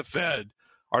 meaning the Fed,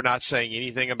 are not saying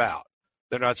anything about.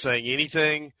 They're not saying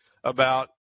anything about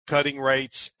cutting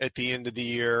rates at the end of the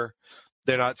year.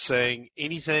 They're not saying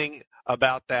anything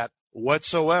about that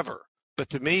whatsoever. But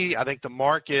to me, I think the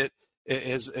market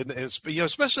is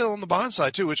especially on the bond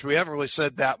side too, which we haven't really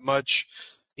said that much.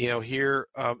 Here,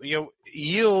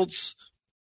 yields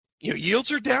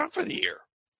are down for the year.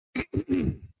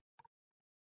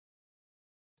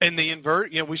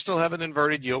 And we still have an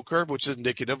inverted yield curve, which is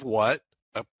indicative of what?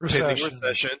 A pending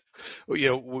recession.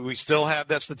 We still have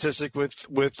that statistic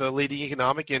with leading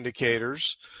economic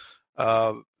indicators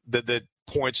that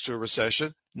points to a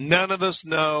recession. None of us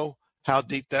know how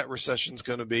deep that recession is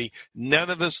going to be.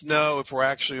 None of us know if we're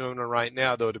actually in one right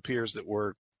now, though it appears that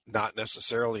we're not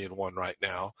necessarily in one right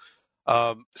now.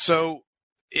 So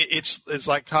it's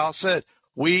like Kyle said,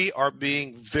 we are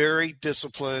being very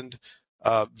disciplined,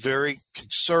 very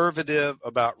conservative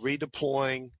about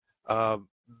redeploying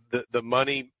the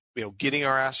money, getting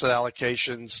our asset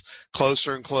allocations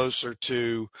closer and closer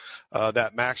to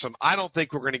that maximum. I don't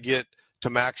think we're going to get to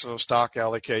maximum stock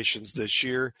allocations this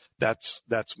year. That's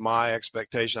my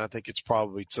expectation. I think it's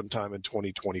probably sometime in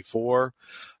 2024.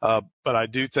 But I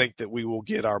do think that we will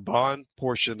get our bond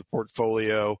portion of the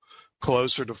portfolio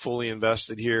closer to fully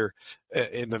invested here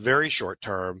in the very short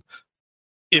term,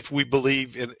 if we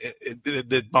believe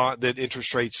that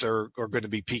interest rates are going to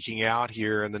be peaking out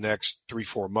here in the next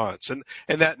 3-4 months, and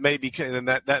that may be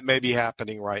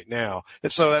happening right now.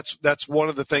 And so that's one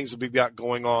of the things that we've got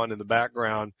going on in the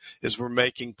background is we're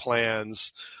making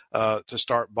plans to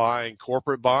start buying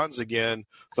corporate bonds again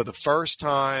for the first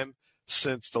time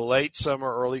since the late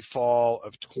summer, early fall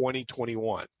of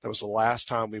 2021. That was the last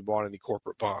time we bought any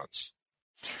corporate bonds.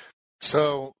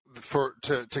 So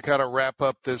to kind of wrap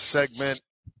up this segment,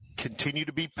 continue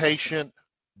to be patient,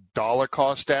 dollar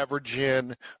cost average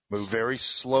in, move very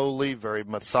slowly, very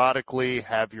methodically,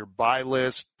 have your buy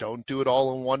list. Don't do it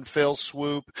all in one fell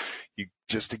swoop. You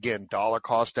just, again, dollar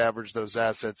cost average those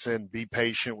assets in, be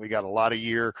patient. We got a lot of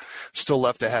year still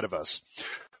left ahead of us.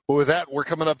 Well, with that, we're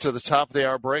coming up to the top of the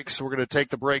hour break, so we're going to take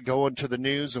the break, go into the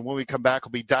news, and when we come back,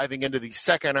 we'll be diving into the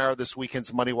second hour of this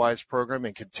weekend's MoneyWise program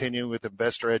and continuing with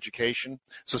investor education.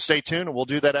 So stay tuned, and we'll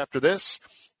do that after this.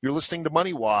 You're listening to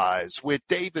MoneyWise with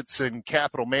Davidson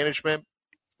Capital Management.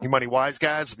 Your MoneyWise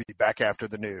guys will be back after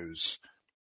the news.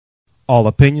 All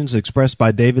opinions expressed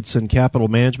by Davidson Capital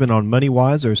Management on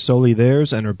MoneyWise are solely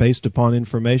theirs and are based upon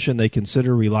information they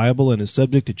consider reliable and is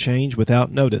subject to change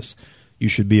without notice. You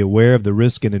should be aware of the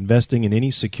risk in investing in any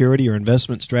security or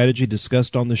investment strategy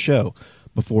discussed on the show.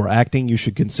 Before acting, you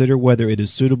should consider whether it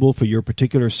is suitable for your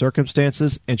particular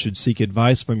circumstances and should seek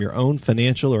advice from your own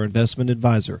financial or investment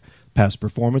advisor. Past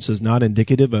performance is not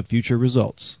indicative of future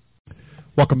results.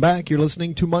 Welcome back. You're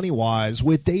listening to MoneyWise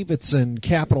with Davidson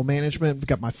Capital Management. We've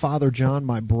got my father, John,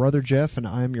 my brother, Jeff, and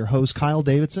I am your host, Kyle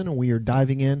Davidson, and we are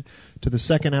diving in to the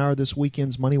second hour of this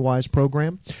weekend's MoneyWise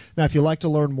program. Now, if you'd like to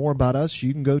learn more about us,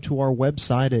 you can go to our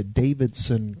website at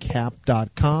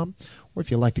davidsoncap.com, or if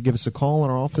you'd like to give us a call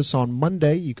in our office on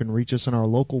Monday, you can reach us in our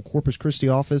local Corpus Christi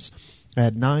office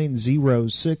at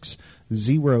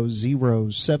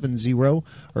 906-0070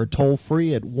 or toll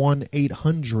free at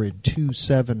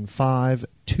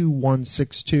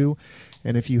 1-800-275-2162.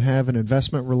 And if you have an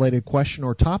investment-related question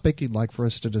or topic you'd like for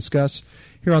us to discuss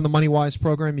here on the MoneyWise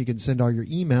program, you can send all your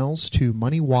emails to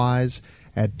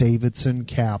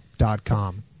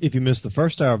moneywise@davidsoncap.com. If you missed the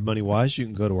first hour of MoneyWise, you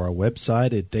can go to our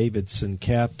website at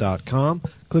davidsoncap.com.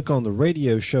 Click on the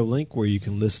radio show link where you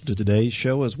can listen to today's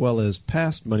show as well as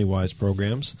past MoneyWise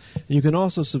programs. And you can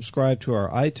also subscribe to our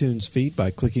iTunes feed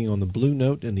by clicking on the blue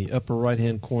note in the upper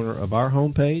right-hand corner of our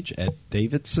homepage at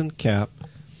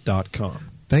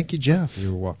davidsoncap.com. Thank you, Jeff.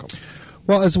 You're welcome.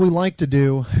 Well, as we like to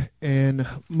do in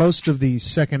most of the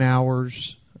second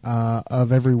hours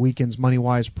of every weekend's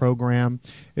MoneyWise program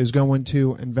is going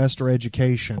to investor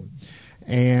education.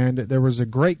 And there was a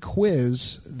great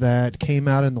quiz that came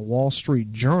out in the Wall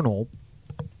Street Journal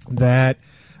that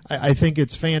I think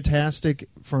it's fantastic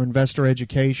for investor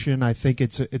education. I think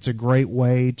it's a great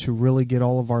way to really get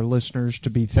all of our listeners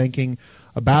to be thinking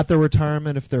about their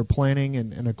retirement if they're planning,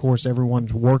 and of course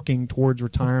everyone's working towards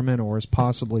retirement or is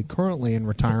possibly currently in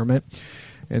retirement.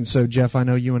 And so, Jeff, I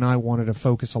know you and I wanted to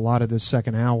focus a lot of this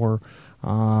second hour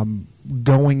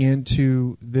going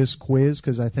into this quiz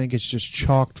because I think it's just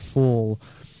chocked full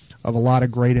of a lot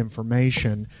of great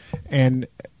information. And,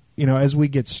 you know, as we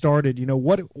get started, you know,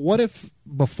 what if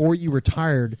before you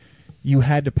retired you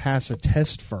had to pass a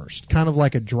test first, kind of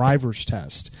like a driver's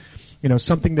test, you know,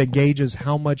 something that gauges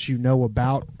how much you know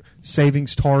about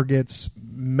savings targets,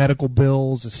 medical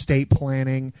bills, estate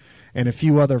planning, and a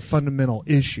few other fundamental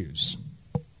issues?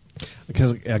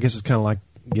 Because I guess it's kind of like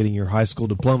getting your high school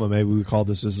diploma. Maybe we call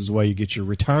this is the way you get your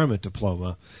retirement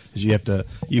diploma, is you have to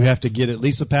get at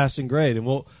least a passing grade. And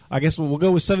we'll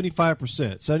go with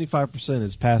 75%. 75%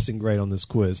 is passing grade on this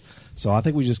quiz. So I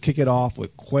think we just kick it off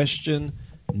with question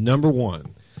number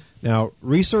 1. Now,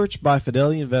 research by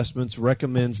Fidelity Investments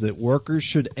recommends that workers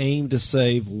should aim to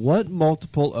save what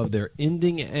multiple of their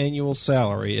ending annual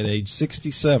salary at age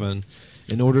 67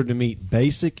 in order to meet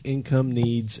basic income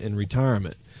needs in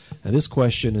retirement? Now, this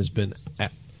question has been,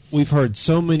 we've heard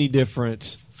so many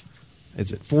different,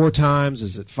 is it 4 times,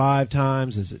 is it 5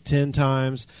 times, is it 10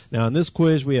 times? Now, in this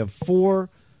quiz, we have 4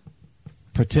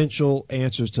 potential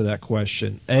answers to that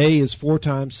question. A is 4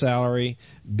 times salary,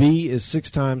 B is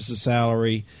 6 times the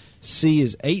salary, C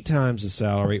is 8 times the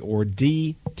salary, or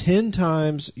D, 10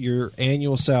 times your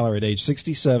annual salary at age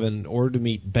 67 in order to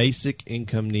meet basic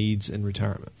income needs in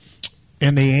retirement.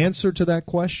 And the answer to that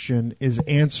question is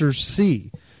answer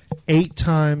C, 8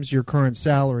 times your current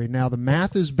salary. Now, the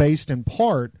math is based in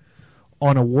part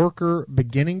on a worker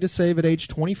beginning to save at age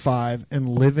 25 and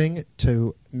living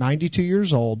to 92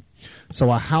 years old. So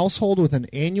a household with an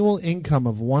annual income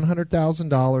of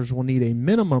 $100,000 will need a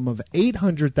minimum of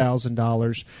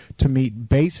 $800,000 to meet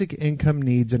basic income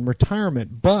needs in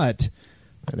retirement. But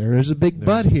there is a big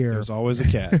but here. There's always a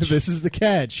catch. This is the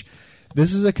catch.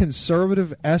 This is a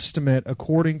conservative estimate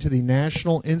according to the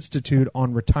National Institute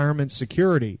on Retirement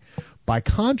Security. By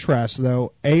contrast,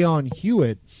 though, Aon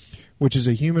Hewitt, which is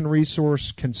a human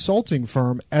resource consulting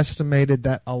firm, estimated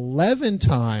that 11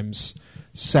 times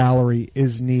salary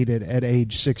is needed at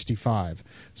age 65.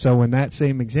 So in that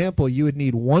same example, you would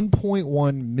need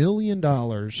 $1.1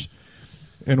 million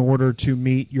in order to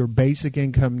meet your basic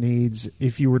income needs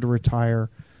if you were to retire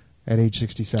at age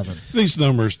 67. These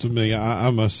numbers, to me, I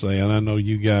must say, and I know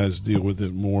you guys deal with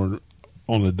it more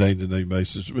on a day-to-day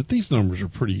basis, but these numbers are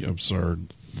pretty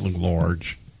absurd,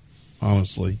 large,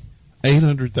 honestly.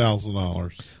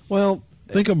 $800,000. Well,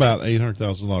 think about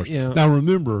 $800,000. Yeah. Now,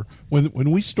 remember, when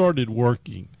we started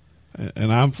working,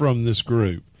 and I'm from this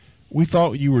group, we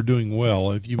thought you were doing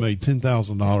well if you made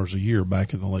 $10,000 a year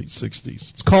back in the late 60s.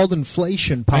 It's called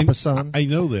inflation, Papa Son. I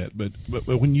know that, but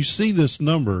when you see this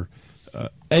number,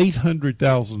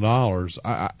 $800,000,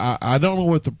 I don't know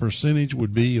what the percentage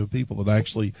would be of people that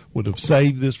actually would have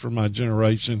saved this for my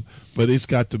generation, but it's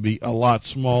got to be a lot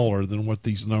smaller than what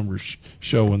these numbers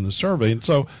show in the survey. And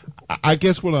so I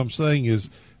guess what I'm saying is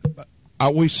I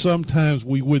wish sometimes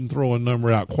we wouldn't throw a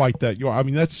number out quite that. I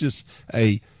mean, that's just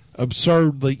a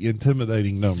absurdly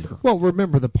intimidating number. Well,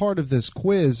 remember, the part of this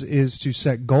quiz is to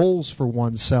set goals for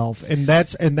oneself, and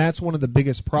that's one of the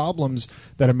biggest problems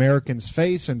that Americans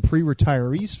face and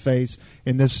pre-retirees face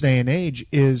in this day and age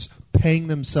is paying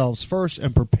themselves first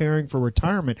and preparing for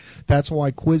retirement. That's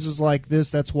why quizzes like this,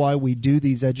 that's why we do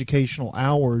these educational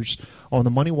hours on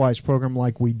the MoneyWise program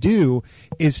like we do,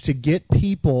 is to get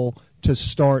people to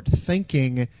start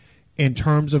thinking in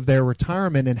terms of their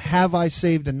retirement, and have I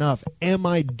saved enough? Am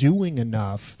I doing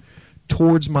enough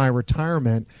towards my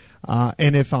retirement?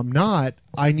 And if I'm not,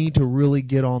 I need to really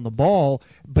get on the ball.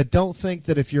 But don't think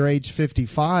that if you're age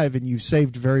 55 and you've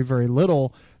saved very, very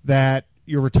little, that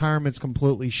your retirement's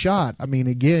completely shot. I mean,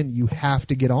 again, you have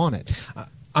to get on it.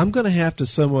 I'm going to have to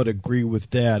somewhat agree with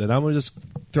Dad, and I'm going to just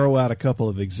throw out a couple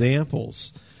of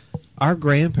examples. Our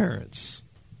grandparents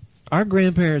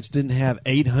didn't have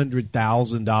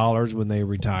 $800,000 when they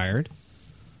retired,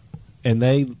 and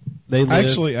they lived.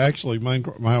 Actually,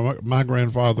 my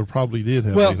grandfather probably did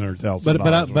have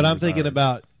 $800,000. But I'm thinking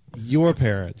about your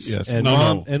parents, yes, and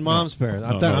mom's parents.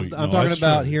 I'm talking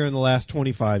about here in the last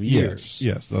 25 years.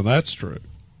 Yes, no, that's true.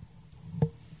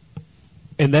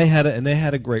 And they had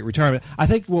a great retirement. I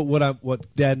think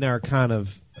what Dad and I are kind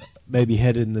of maybe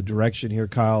headed in the direction here,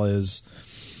 Kyle, is.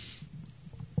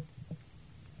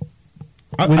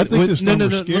 I think this number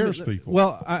scares people.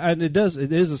 Well, and it does.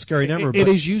 It is a scary number. It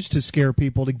is used to scare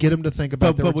people to get them to think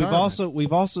about their retirement. But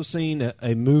we've also seen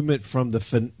a movement from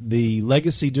the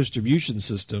legacy distribution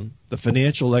system, the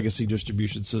financial legacy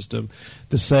distribution system,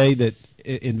 to say that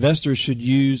investors should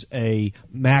use a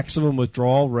maximum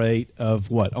withdrawal rate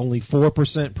of only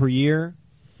 4% per year.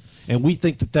 And we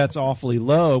think that that's awfully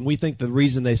low. And we think the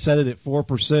reason they set it at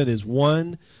 4% is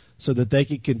one, so that they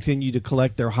could continue to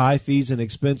collect their high fees and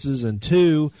expenses, and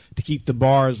two, to keep the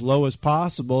bar as low as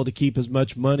possible, to keep as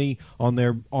much money in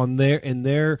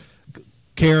their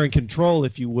care and control,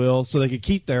 if you will, so they could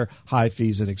keep their high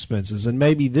fees and expenses. And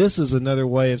maybe this is another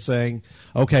way of saying,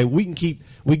 okay, we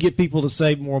get people to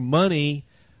save more money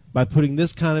by putting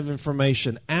this kind of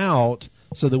information out,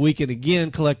 so that we can again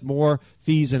collect more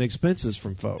fees and expenses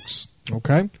from folks.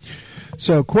 Okay.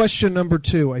 So question number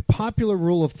 2. A popular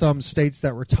rule of thumb states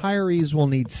that retirees will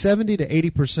need 70 to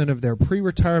 80% of their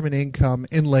pre-retirement income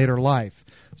in later life.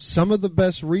 Some of the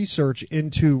best research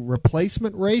into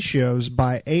replacement ratios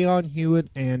by Aon Hewitt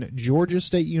and Georgia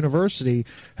State University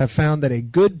have found that a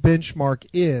good benchmark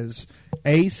is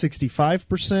A,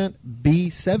 65%, B,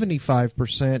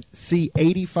 75%, C,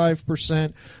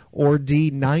 85%, or D,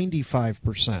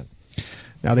 95%.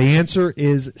 Now the answer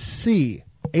is C,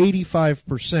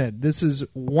 85%. This is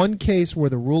one case where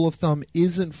the rule of thumb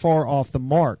isn't far off the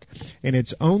mark. In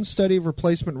its own study of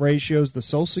replacement ratios, the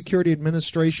Social Security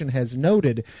Administration has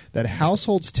noted that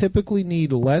households typically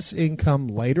need less income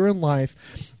later in life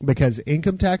because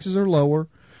income taxes are lower,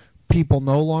 people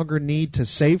no longer need to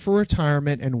save for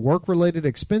retirement, and work-related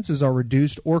expenses are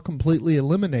reduced or completely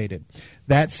eliminated.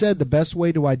 That said, the best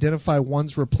way to identify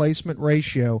one's replacement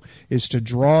ratio is to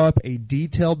draw up a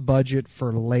detailed budget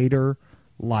for later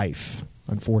life,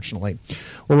 unfortunately.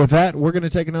 Well, with that, we're going to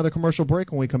take another commercial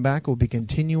break. When we come back, we'll be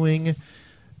continuing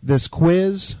this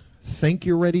quiz think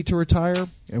you're ready to retire?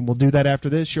 And we'll do that after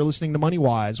this. You're listening to Money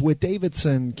Wise with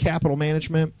Davidson Capital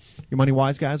Management. Your Money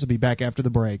Wise guys will be back after the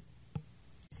break.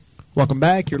 Welcome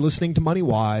back. You're listening to Money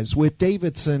Wise with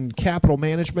Davidson Capital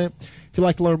Management. If you'd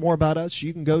like to learn more about us,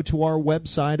 you can go to our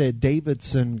website at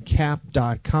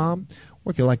davidsoncap.com.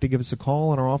 Or if you'd like to give us a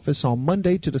call in our office on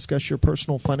Monday to discuss your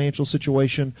personal financial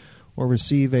situation or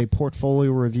receive a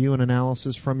portfolio review and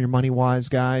analysis from your Money Wise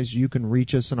guys, you can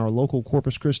reach us in our local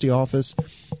Corpus Christi office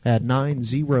at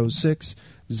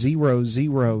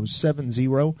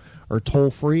 906-0070 or toll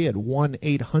free at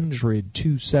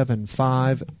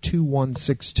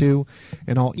 1-800-275-2162.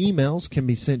 And all emails can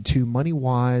be sent to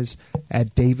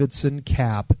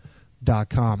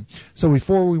moneywise@davidsoncap.com. So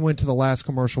before we went to the last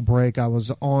commercial break, I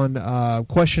was on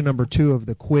question number 2 of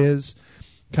the quiz,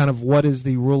 kind of what is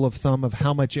the rule of thumb of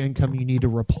how much income you need to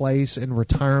replace in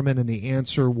retirement, and the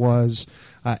answer was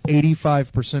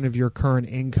 85% of your current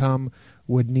income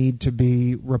would need to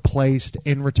be replaced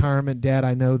in retirement. Dad,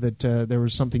 I know that there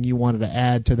was something you wanted to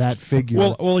add to that figure.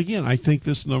 Well, again, I think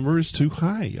this number is too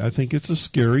high. I think it's a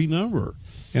scary number.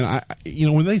 And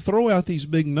when they throw out these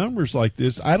big numbers like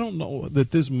this, I don't know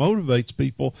that this motivates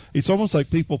people. It's almost like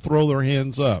people throw their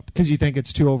hands up. Because you think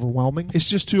it's too overwhelming? It's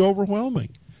just too overwhelming.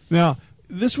 Now,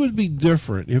 this would be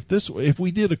different if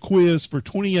we did a quiz for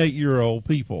 28-year-old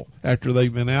people after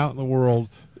they've been out in the world.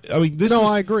 I mean,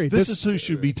 I agree. This is who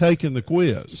should be taking the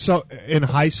quiz. So in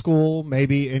high school,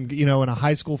 maybe in a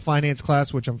high school finance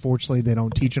class, which unfortunately they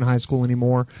don't teach in high school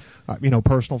anymore,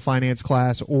 personal finance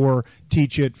class, or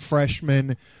teach it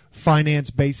freshman finance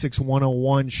basics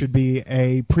 101 should be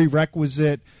a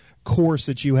prerequisite course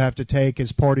that you have to take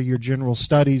as part of your general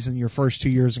studies in your first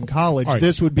 2 years in college. Right.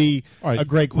 This would be a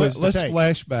great quiz to take.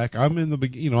 Let's flashback. I'm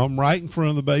I'm right in front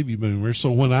of the baby boomers.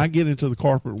 So when I get into the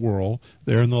corporate world,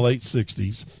 there in the late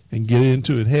 60s, and get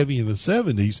into it heavy in the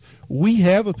 70s, we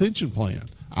have a pension plan.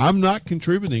 I'm not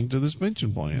contributing to this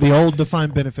pension plan. The old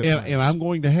defined benefit plan. And I'm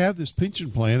going to have this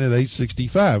pension plan at age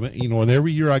 65. And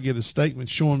every year I get a statement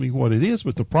showing me what it is.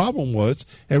 But the problem was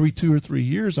every 2 or 3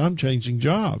 years I'm changing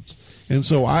jobs. And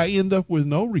so I end up with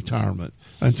no retirement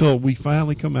until we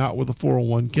finally come out with a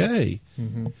 401k.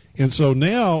 Mm-hmm. And so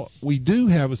now we do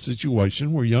have a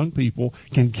situation where young people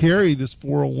can carry this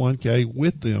 401k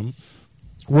with them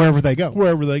wherever they go.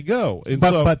 And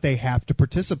but they have to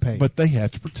participate.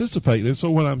 And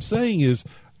so what I'm saying is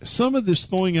some of this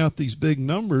throwing out these big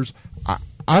numbers,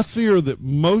 I fear that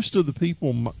most of the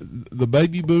people, the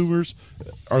baby boomers,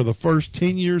 or the first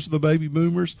 10 years of the baby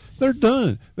boomers, they're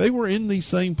done. They were in these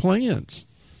same plans.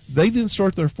 They didn't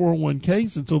start their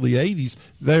 401ks until the 80s.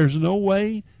 There's no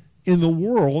way in the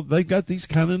world they got these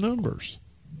kind of numbers.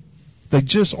 They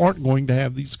just aren't going to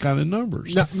have these kind of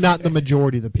numbers. Not the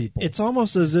majority of the people. It's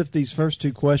almost as if these first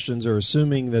 2 questions are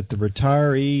assuming that the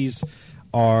retirees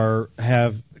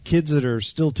have kids that are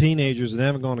still teenagers and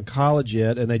haven't gone to college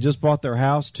yet, and they just bought their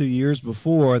house 2 years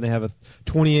before, and they have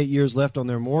 28 years left on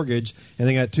their mortgage, and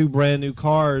they got 2 brand new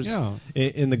cars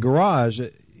in the garage.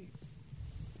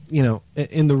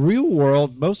 In the real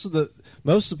world, most of the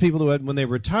people when they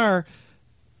retire,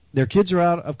 their kids are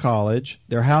out of college,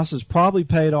 their house is probably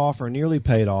paid off or nearly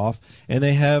paid off, and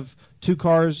they have 2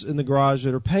 cars in the garage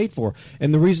that are paid for.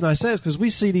 And the reason I say is because we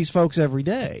see these folks every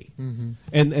day. Mm-hmm.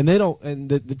 And they don't. And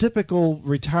the typical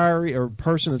retiree or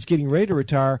person that's getting ready to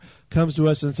retire comes to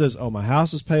us and says, "Oh, my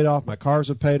house is paid off, my cars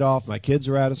are paid off, my kids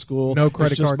are out of school, no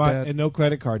credit card debt, and no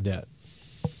credit card debt."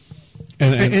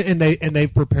 And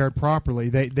they've prepared properly.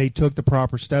 They took the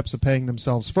proper steps of paying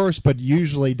themselves first. But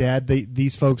usually, Dad,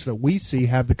 these folks that we see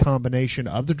have the combination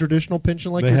of the traditional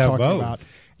pension, like you're talking about,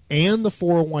 and the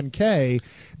 401k.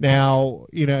 Now,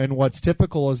 and what's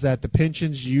typical is that the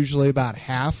pension's usually about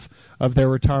half of their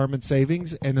retirement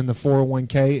savings, and then the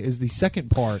 401k is the second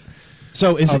part.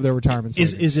 So of their retirement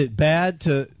savings. Is it bad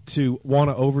to want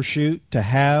to overshoot to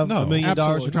have $1 million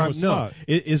retirement? No.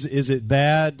 Is it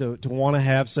bad to want to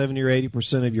have 70 or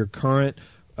 80% of your current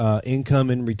income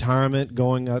in retirement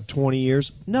going 20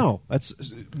 years? No.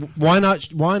 Why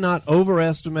not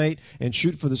overestimate and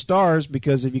shoot for the stars?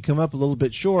 Because if you come up a little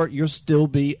bit short, you'll still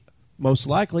be most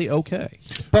likely okay.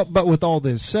 But with all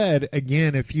this said,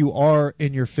 again, if you are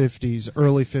in your 50s,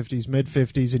 early 50s, mid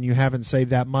 50s, and you haven't saved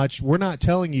that much, we're not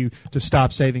telling you to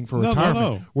stop saving for retirement.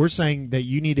 No. We're saying that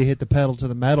you need to hit the pedal to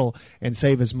the metal and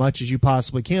save as much as you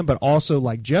possibly can, but also,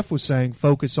 like Jeff was saying,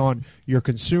 focus on your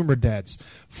consumer debts.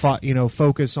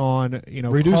 Focus on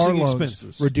reducing car loans,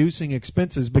 expenses. Reducing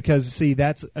expenses, because see,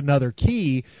 that's another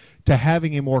key to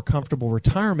having a more comfortable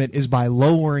retirement is by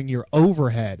lowering your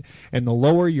overhead. And the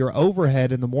lower your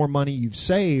overhead and the more money you've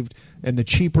saved and the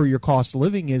cheaper your cost of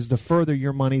living is, the further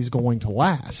your money's going to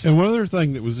last. And one other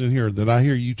thing that was in here that I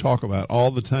hear you talk about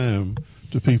all the time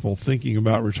to people thinking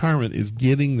about retirement is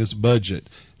getting this budget,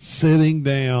 sitting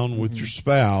down with your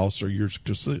spouse or your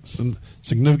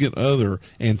significant other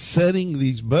and setting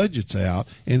these budgets out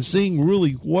and seeing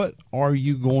really what are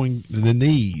you going to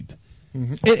need.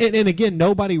 And again,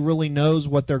 nobody really knows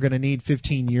what they're going to need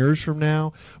 15 years from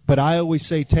now, but I always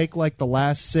say take like the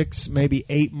last 6, maybe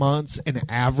 8 months and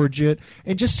average it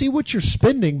and just see what you're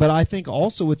spending. But I think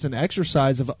also it's an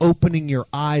exercise of opening your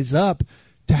eyes up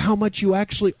to how much you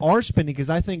actually are spending, because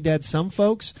I think, Dad, some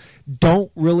folks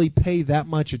don't really pay that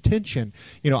much attention.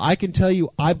 I can tell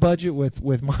you I budget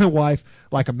with my wife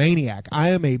like a maniac. I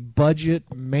am a budget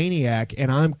maniac,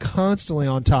 and I'm constantly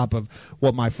on top of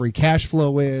what my free cash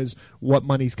flow is, what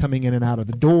money's coming in and out of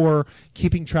the door,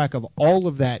 keeping track of all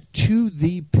of that to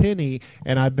the penny,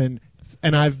 and I've been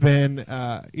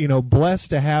blessed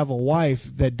to have a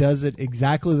wife that does it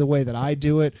exactly the way that I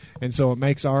do it, and so it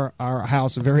makes our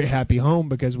house a very happy home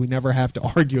because we never have to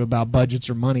argue about budgets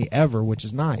or money ever, which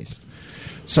is nice.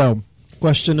 So,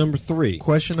 question number 3.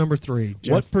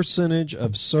 Jeff. What percentage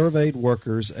of surveyed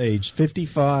workers aged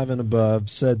 55 and above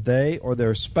said they or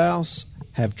their spouse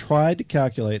have tried to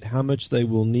calculate how much they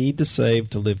will need to save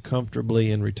to live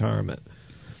comfortably in retirement?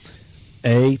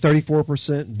 A,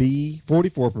 34%, B,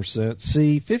 44%,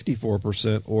 C,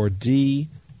 54%, or D,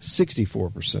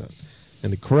 64%.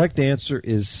 And the correct answer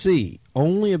is C.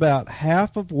 Only about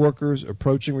half of workers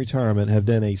approaching retirement have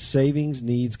done a savings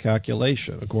needs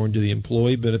calculation, according to the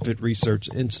Employee Benefit Research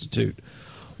Institute.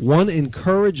 One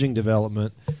encouraging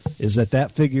development is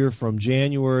that figure from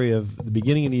January of the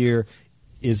beginning of the year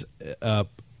is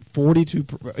 42.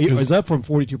 Is up from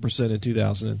 42% in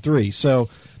 2003. So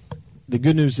the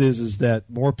good news is that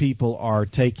more people are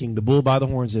taking the bull by the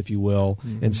horns, if you will,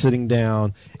 and sitting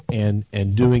down and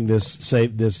doing this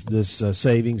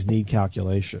savings need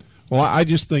calculation. Well, I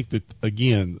just think that,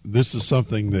 again, this is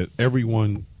something that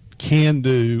everyone can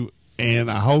do, and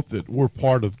I hope that we're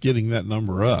part of getting that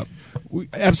number up.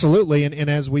 Absolutely, and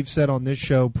as we've said on this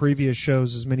show, previous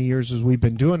shows, as many years as we've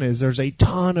been doing, is there's a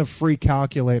ton of free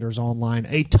calculators online,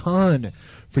 a ton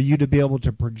for you to be able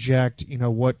to project,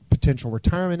 what potential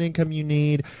retirement income you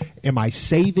need. Am I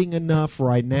saving enough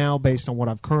right now based on what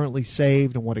I've currently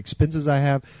saved and what expenses I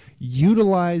have?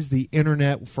 Utilize the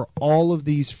internet for all of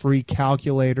these free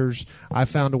calculators. I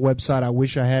found a website, I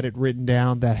wish I had it written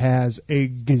down, that has a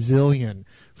gazillion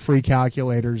free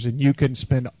calculators, and you can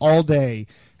spend all day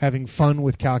having fun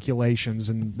with calculations,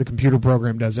 and the computer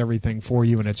program does everything for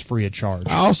you, and it's free of charge.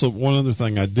 One other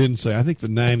thing I didn't say, I think the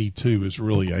 92 is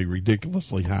really a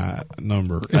ridiculously high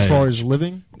number. As far as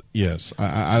living? Yes.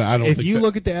 I don't think if you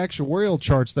look at the actuarial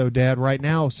charts, though, Dad, right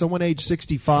now, someone age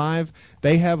 65,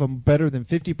 they have a better than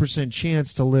 50%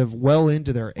 chance to live well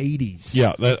into their 80s.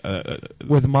 Yeah.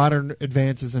 With modern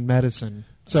advances in medicine.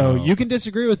 So you can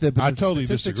disagree with it, but I totally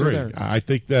disagree. I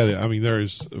think that, there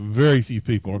is very few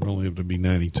people are going to live to be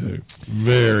 92.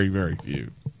 Very, very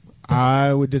few.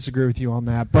 I would disagree with you on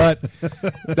that, but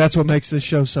that's what makes this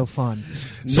show so fun.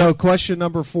 So question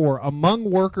number 4.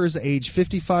 Among workers age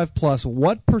 55 plus,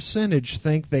 what percentage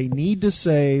think they need to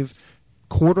save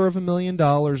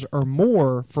 $250,000 or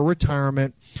more for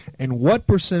retirement, and what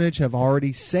percentage have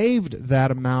already saved that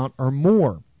amount or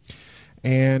more?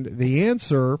 And the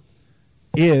answer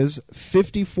is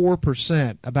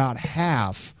 54%. About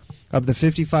half of the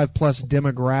 55-plus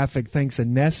demographic thinks a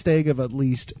nest egg of at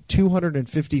least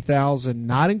 $250,000,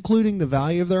 not including the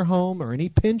value of their home or any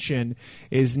pension,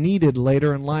 is needed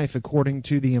later in life, according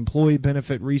to the Employee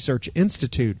Benefit Research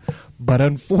Institute. But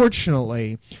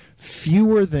unfortunately,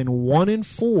 fewer than 1 in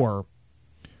 4,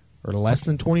 or less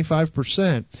than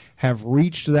 25%, have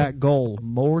reached that goal.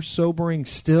 More sobering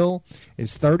still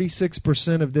is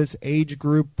 36% of this age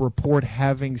group report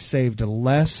having saved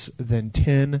less than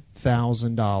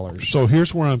 $10,000. So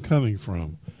here's where I'm coming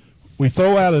from. We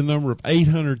throw out a number of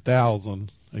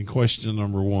 800,000 in question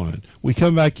number 1. We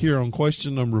come back here on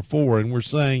question number 4, and we're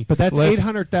saying... But that's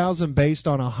 800,000 based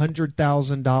on a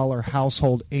 $100,000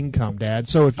 household income, Dad.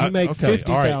 So if you make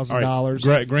 $50,000, it's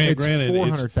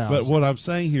 $400,000. But what I'm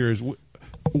saying here is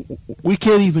we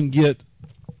can't even get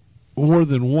more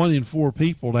than 1 in 4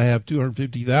 people to have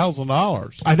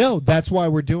 $250,000. I know. That's why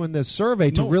we're doing this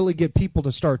survey, to really get people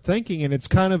to start thinking. And it's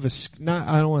kind of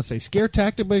I don't want to say scare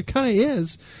tactic, but it kind of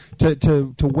is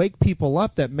to wake people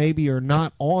up that maybe are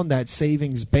not on that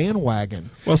savings bandwagon.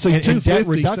 Well, see, and debt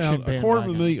reduction a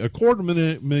quarter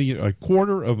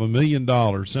of $1 million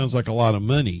sounds like a lot of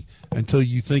money until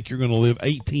you think you're going to live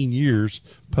 18 years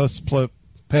past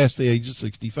the age of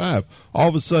 65. All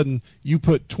of a sudden, you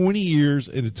put 20 years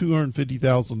into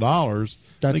 $250,000.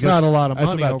 That's not a lot of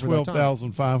money. That's about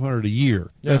 $12,500 a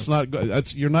year. Yeah.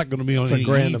 You're not going to be on it's any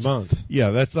 $1,000 a ease. month.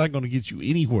 Yeah, that's not going to get you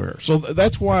anywhere. So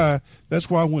that's why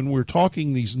when we're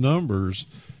talking these numbers,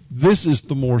 this is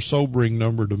the more sobering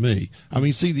number to me. I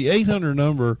mean, see, the 800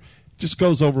 number just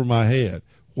goes over my head.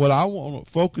 What I want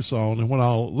to focus on, and what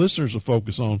our listeners will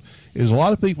focus on, is a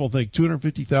lot of people think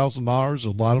 $250,000 is a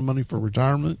lot of money for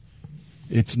retirement.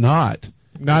 It's not.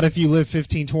 Not if you live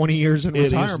 15, 20 years in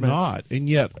retirement. It is not. And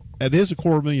yet, it is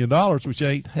 $250,000, which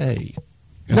ain't hay.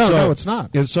 No, it's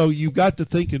not. And so you've got to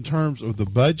think in terms of the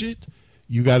budget.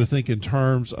 You got to think in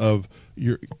terms of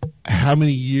how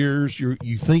many years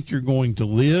you think you're going to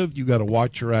live. You got to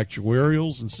watch your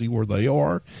actuarials and see where they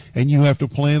are, and you have to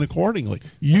plan accordingly.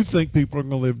 You think people are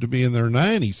going to live to be in their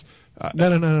 90s?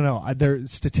 No. They're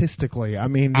statistically. I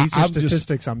mean, these are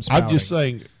statistics I'm spouting. I'm just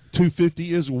saying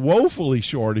 250 is woefully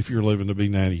short if you're living to be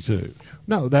 92.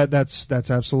 No, that's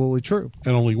absolutely true.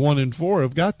 And only 1 in 4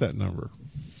 have got that number.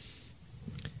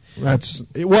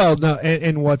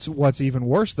 And what's even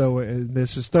worse though is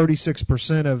this is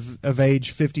 36% of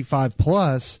age 55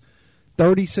 plus.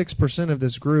 36% of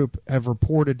this group have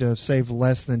reported to have saved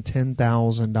less than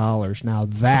 $10,000. Now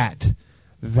that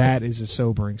is a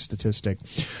sobering statistic.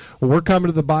 Well, we're coming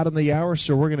to the bottom of the hour,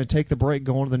 so we're going to take the break,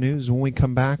 go on to the news. When we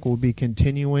come back, we'll be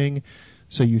continuing.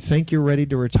 So you think you're ready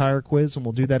to retire quiz, and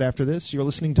we'll do that after this. You're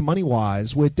listening to Money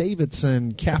Wise with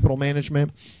Davidson Capital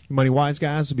Management. Money Wise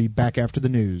guys will be back after the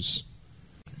news.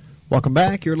 Welcome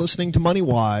back. You're listening to Money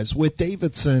Wise with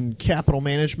Davidson Capital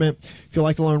Management. If you'd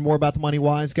like to learn more about the Money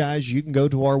Wise guys, you can go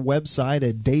to our website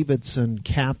at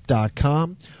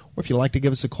davidsoncap.com. Or if you'd like to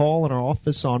give us a call in our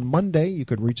office on Monday, you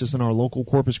could reach us in our local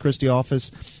Corpus Christi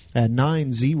office at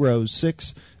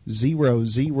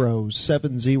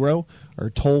 906-0070 or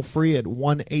toll free at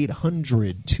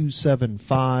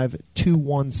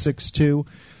 1-800-275-2162.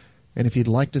 And if you'd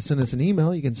like to send us an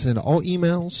email, you can send all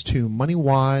emails to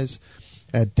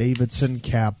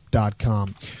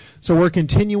moneywise@davidsoncap.com. So we're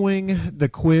continuing the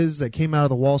quiz that came out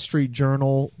of the Wall Street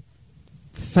Journal.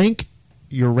 Think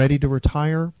you're ready to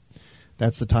retire?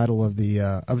 That's the title of the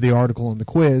article in the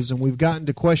quiz, and we've gotten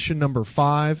to question number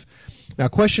 5. Now,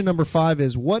 question number 5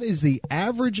 is, what is the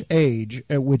average age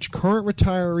at which current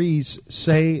retirees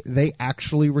say they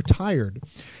actually retired?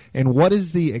 And what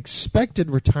is the expected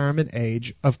retirement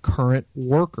age of current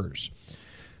workers?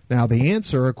 Now, the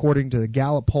answer, according to the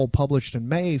Gallup poll published in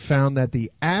May, found that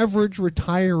the average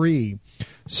retiree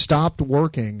stopped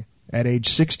working at age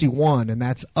 61, and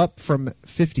that's up from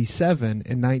 57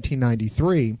 in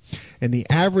 1993. And the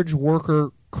average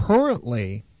worker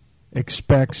currently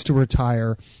expects to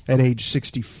retire at age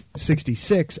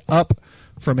 66, up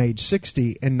from age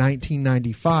 60 in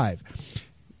 1995.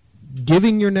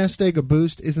 Giving your nest egg a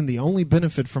boost isn't the only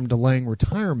benefit from delaying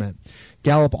retirement.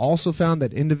 Gallup also found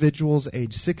that individuals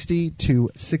age 60 to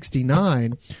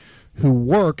 69 who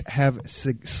work have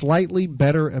slightly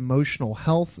better emotional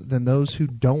health than those who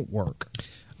don't work.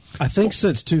 I think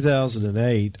since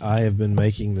 2008, I have been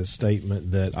making the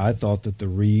statement that I thought that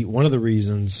one of the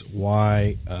reasons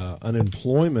why the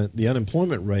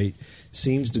unemployment rate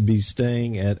seems to be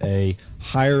staying at a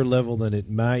higher level than it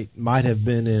might have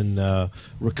been in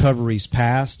recoveries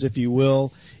past, if you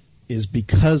will, is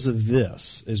because of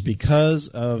this, is because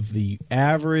of the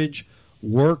average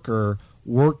worker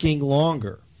working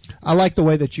longer. I like the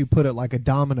way that you put it, like a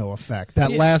domino effect.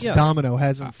 That last domino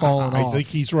hasn't fallen off. I think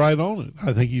he's right on it.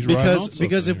 I think he's right on it.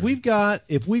 Because if we've got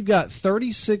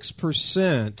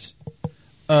 36%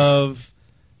 of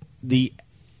the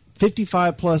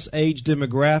 55-plus age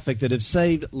demographic that have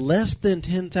saved less than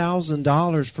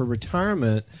 $10,000 for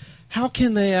retirement, how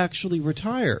can they actually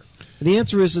retire? The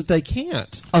answer is that they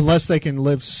can't. Unless they can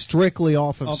live strictly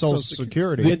off of Social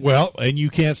Security. Well, and you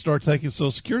can't start taking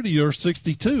Social Security. You're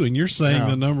 62, and you're saying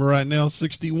the number right now is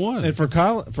 61. And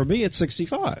for me, it's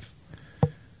 65.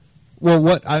 Well,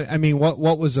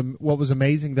 what was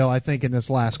amazing, though, I think, in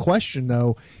this last question,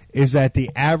 though, is that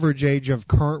the average age of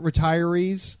current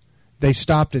retirees, they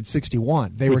stopped at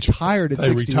 61. They retired at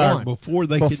 61 before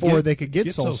they could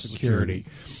get Social Security.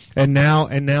 And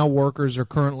now workers are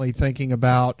currently thinking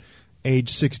about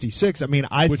age 66. I mean,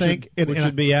 which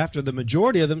would be after the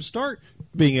majority of them start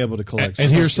being able to collect.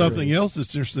 And here's something else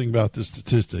that's interesting about this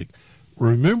statistic.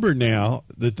 Remember now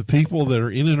that the people that are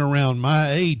in and around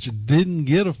my age didn't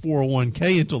get a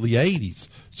 401k until the 80s.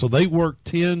 So they worked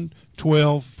 10,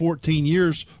 12, 14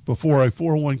 years before a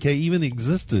 401k even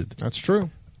existed. That's true.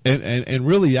 And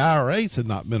really, IRAs had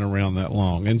not been around that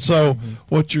long. And so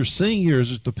what you're seeing here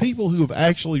is that the people who have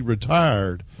actually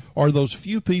retired are those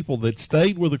few people that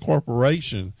stayed with a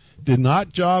corporation, did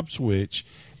not job switch,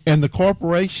 and the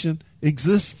corporation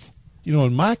exists.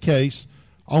 In my case,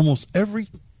 almost every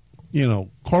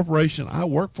corporation I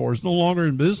work for is no longer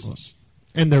in business.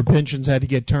 And their pensions had to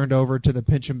get turned over to the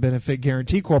Pension Benefit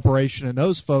Guaranty Corporation, and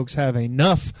those folks have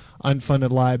enough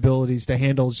unfunded liabilities to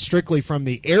handle strictly from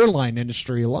the airline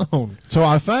industry alone. So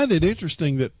I find it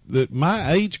interesting that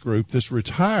my age group that's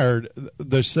retired,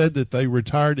 they said that they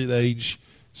retired at age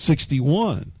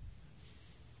 61.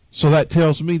 So that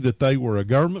tells me that they were a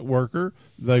government worker,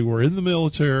 they were in the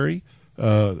military,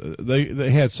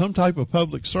 they had some type of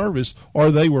public service,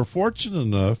 or they were fortunate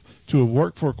enough to have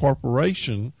worked for a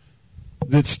corporation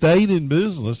that stayed in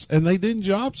business and they didn't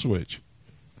job switch.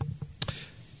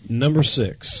 Number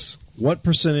 6. What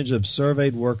percentage of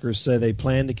surveyed workers say they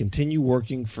plan to continue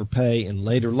working for pay in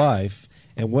later life,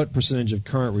 and what percentage of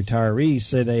current retirees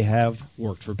say they have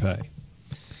worked for pay?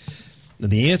 Now,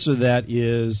 the answer to that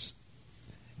is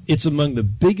it's among the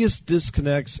biggest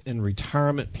disconnects in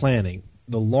retirement planning.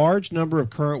 The large number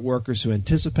of current workers who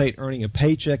anticipate earning a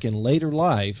paycheck in later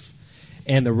life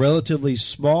and the relatively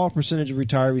small percentage of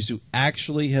retirees who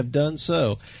actually have done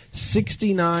so.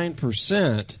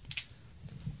 69%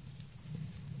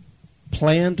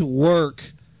 plan to work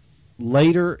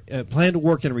later, plan to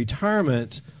work in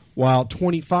retirement, while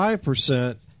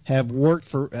 25% have worked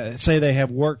for, say they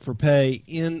have worked for pay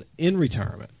in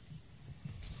retirement.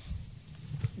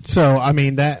 So, I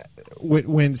mean, that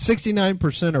when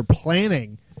 69% are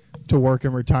planning to work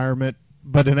in retirement,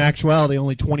 but in actuality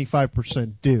only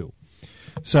 25% do.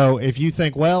 So if you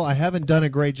think, well, I haven't done a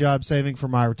great job saving for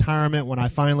my retirement, when I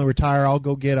finally retire, I'll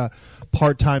go get a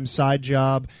part-time side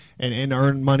job and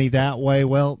earn money that way.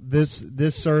 Well, this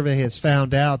survey has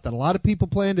found out that a lot of people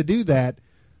plan to do that,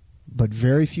 but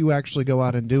very few actually go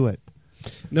out and do it.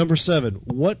 Number 7,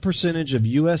 what percentage of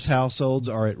U.S. households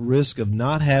are at risk of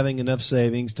not having enough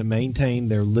savings to maintain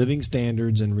their living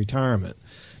standards in retirement?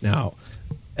 Now,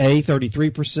 A,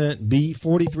 33%, B,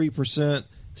 43%,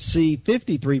 C,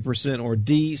 53%, or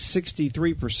D,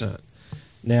 63%.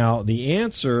 Now, the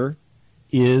answer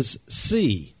is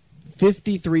C,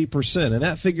 53%, and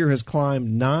that figure has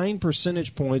climbed 9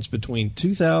 percentage points between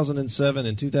 2007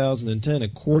 and 2010,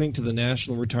 according to the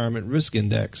National Retirement Risk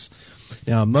Index.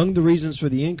 Now, among the reasons for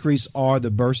the increase are the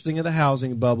bursting of the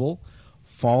housing bubble,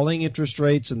 falling interest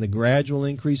rates, and the gradual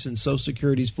increase in Social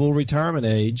Security's full retirement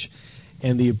age.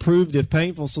 And the approved, if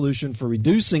painful, solution for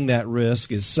reducing that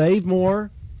risk is save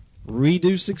more,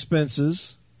 reduce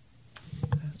expenses,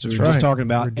 so we were just talking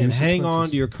about, and hang on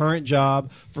to your current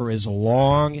job for as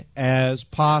long as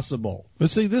possible. But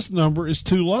see, this number is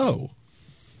too low.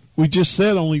 We just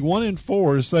said only 1 in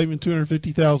 4 is saving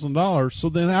 $250,000. So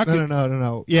then how could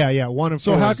no? Yeah, 1 in 4.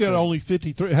 So how could only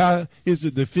 53? How is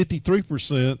it that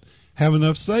 53% have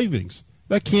enough savings?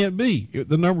 That can't be.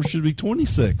 The number should be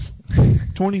 26,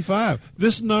 25.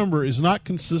 This number is not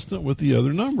consistent with the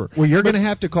other number. Well, you're going to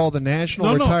have to call the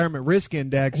National Retirement Risk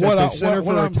Index at the Center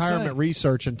for Retirement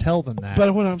Research and tell them that.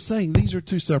 But what I'm saying, these are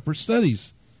two separate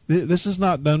studies. This is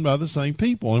not done by the same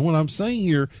people. And what I'm saying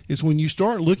here is when you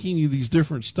start looking at these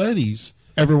different studies,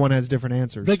 everyone has different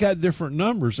answers. They got different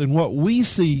numbers. And what we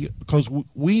see, because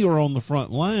we are on the front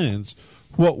lines,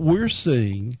 what we're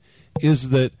seeing is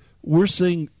that we're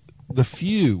seeing the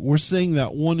few. We're seeing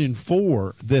that 1 in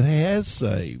 4 that has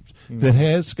saved, that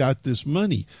has got this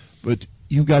money. But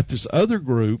you've got this other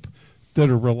group that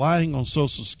are relying on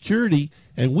Social Security,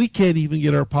 and we can't even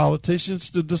get our politicians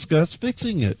to discuss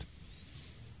fixing it.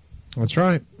 That's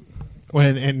right.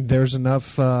 And there's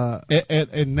enough.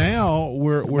 And now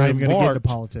we're not even going to get into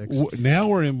politics. Now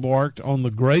we're embarked on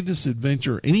the greatest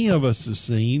adventure any of us has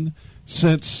seen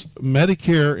since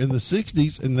Medicare in the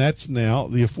 60s, and that's now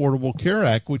the Affordable Care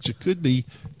Act, which it could be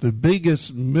the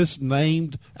biggest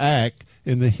misnamed act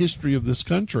in the history of this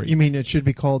country. You mean it should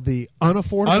be called the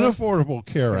Unaffordable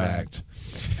Care Act,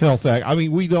 Health Act? I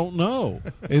mean, we don't know.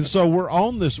 And so we're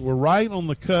on this. We're right on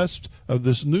the cusp of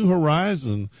this new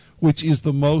horizon, which is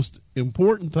the most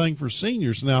important thing for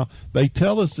seniors. Now, they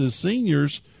tell us as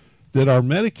seniors that our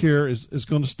Medicare is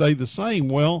going to stay the same.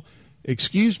 Well,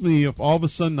 excuse me if all of a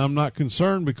sudden I'm not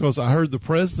concerned because I heard the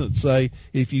president say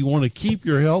if you want to keep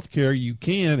your health care, you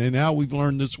can, and now we've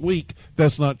learned this week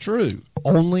that's not true.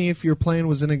 Only if your plan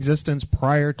was in existence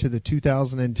prior to the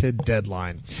 2010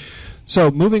 deadline.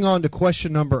 So moving on to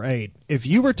question number 8. If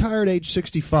you retire at age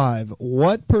 65,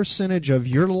 what percentage of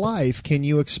your life can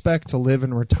you expect to live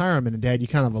in retirement? And, Dad, you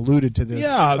kind of alluded to this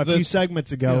a few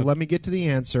segments ago. Yeah. Let me get to the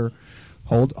answer.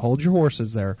 Hold your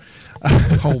horses there.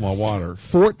 Hold my water.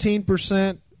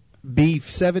 14%, B,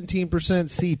 17%,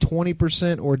 C,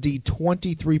 20%, or D,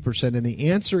 23%. And the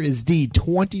answer is D,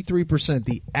 23%.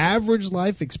 The average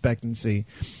life expectancy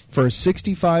for a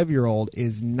 65-year-old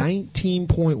is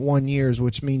 19.1 years,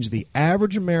 which means the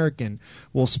average American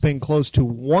will spend close to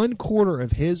 1/4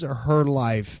 of his or her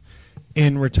life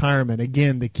in retirement.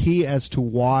 Again, the key as to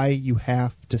why you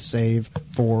have to save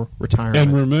for retirement.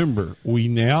 And remember, we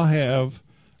now have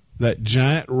that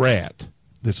giant rat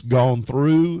that's gone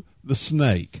through the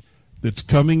snake that's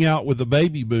coming out with the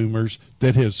baby boomers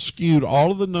that has skewed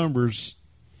all of the numbers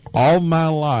all my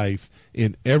life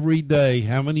in every day.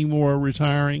 How many more are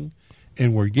retiring?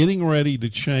 And we're getting ready to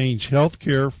change health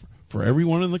care for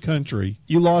everyone in the country.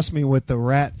 You lost me with the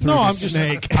rat through the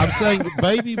snake. I'm saying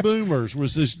baby boomers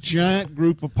was this giant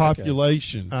group of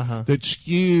population that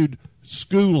skewed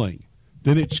schooling,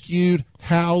 then it skewed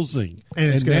housing.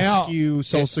 And it's going to skew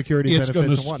Social Security benefits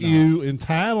and whatnot. It's going to skew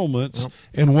entitlements. Yep.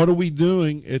 And what are we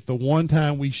doing at the one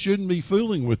time we shouldn't be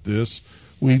fooling with this?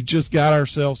 We've just got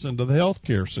ourselves into the health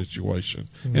care situation.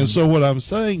 Mm-hmm. And so what I'm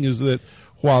saying is that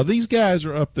while these guys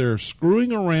are up there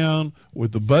screwing around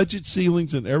with the budget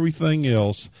ceilings and everything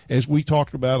else, as we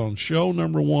talked about on show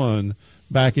number 1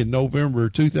 back in November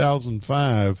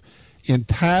 2005,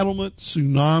 entitlement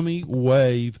tsunami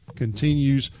wave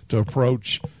continues to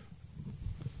approach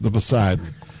the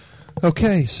Poseidon.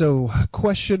 Okay, so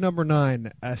question number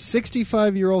 9. A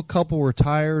 65-year-old couple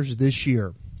retires this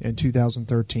year. In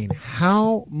 2013,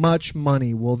 how much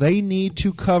money will they need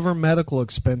to cover medical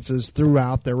expenses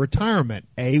throughout their retirement?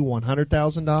 A,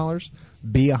 $100,000,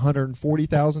 B,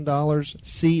 $140,000,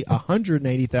 C,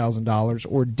 $180,000,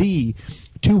 or D,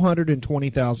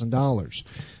 $220,000.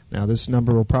 Now, this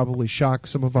number will probably shock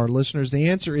some of our listeners. The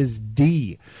answer is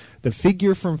D. The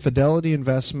figure from Fidelity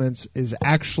Investments is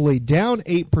actually down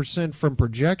 8% from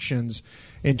projections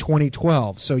in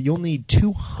 2012. So you'll need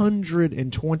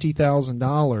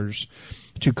 $220,000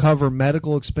 to cover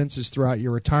medical expenses throughout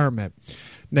your retirement.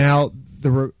 Now,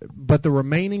 but the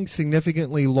remaining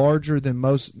significantly larger than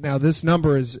most. Now, this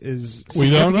number is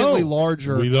significantly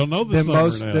larger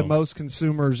than most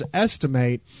consumers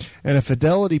estimate. And a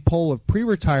Fidelity poll of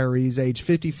pre-retirees aged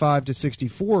 55 to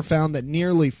 64 found that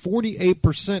nearly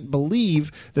 48%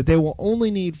 believe that they will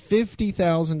only need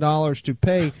 $50,000 to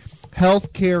pay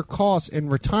health care costs in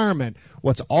retirement.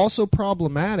 What's also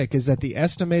problematic is that the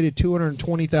estimated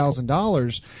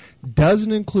 $220,000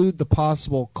 doesn't include the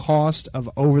possible cost of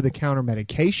over-the-counter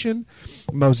medication,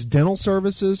 most dental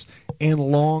services, and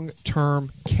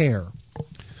long-term care.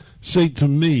 See, to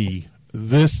me,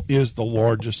 this is the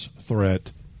largest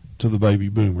threat to the baby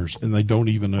boomers, and they don't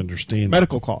even understand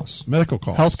medical costs,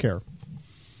 health care.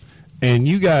 And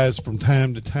you guys, from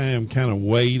time to time, kind of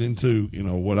wade into,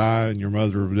 what I and your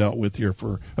mother have dealt with here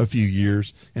for a few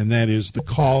years, and that is the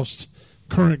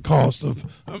current cost of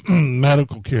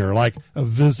medical care, like a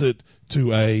visit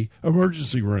to a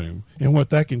emergency room, and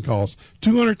what that can cost.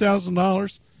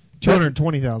 $200,000?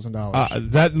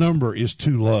 $220,000. That number is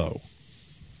too low.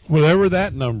 Whatever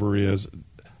that number is,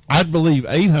 I'd believe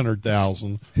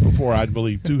 $800,000 before I'd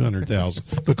believe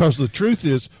 $200,000, because the truth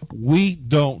is we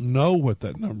don't know what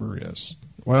that number is.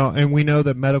 Well, and we know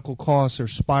that medical costs are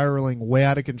spiraling way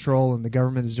out of control, and the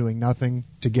government is doing nothing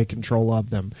to get control of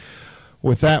them.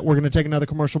 With that, we're going to take another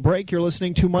commercial break. You're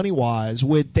listening to Money Wise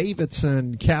with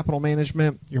Davidson Capital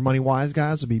Management. Your Money Wise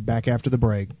guys will be back after the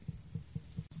break.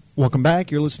 Welcome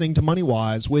back. You're listening to Money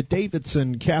Wise with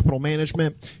Davidson Capital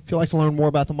Management. If you'd like to learn more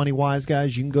about the Money Wise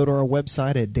guys, you can go to our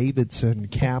website at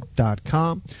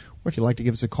davidsoncap.com. Or if you'd like to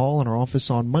give us a call in our office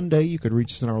on Monday, you could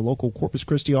reach us in our local Corpus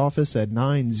Christi office at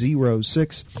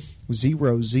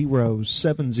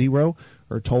 906-0070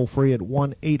 or toll free at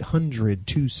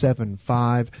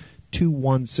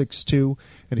 1-800-275-2162.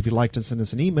 And if you'd like to send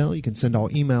us an email, you can send all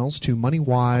emails to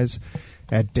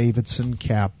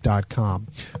moneywise@davidsoncap.com.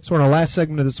 So in our last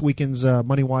segment of this weekend's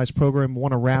MoneyWise program, we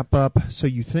want to wrap up So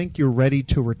You Think You're Ready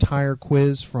to Retire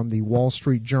quiz from the Wall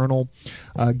Street Journal.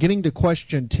 Getting to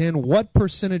question 10, what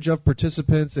percentage of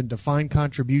participants in defined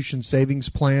contribution savings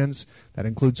plans, that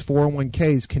includes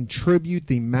 401ks, contribute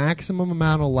the maximum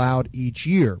amount allowed each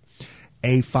year?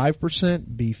 A,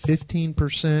 5%, B,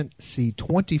 15%, C,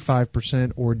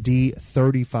 25%, or D,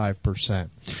 35%.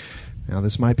 Now,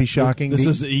 this might be shocking. This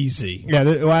is easy. Yeah,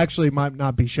 well, actually, it might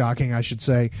not be shocking, I should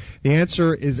say. The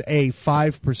answer is A,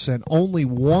 5%. Only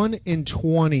 1 in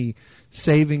 20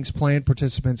 savings plan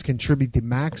participants contribute the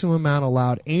maximum amount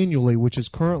allowed annually, which is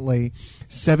currently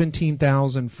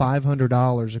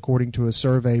 $17,500, according to a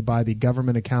survey by the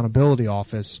Government Accountability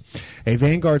Office. A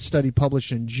Vanguard study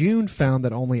published in June found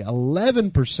that only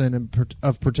 11%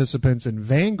 of participants in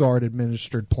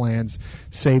Vanguard-administered plans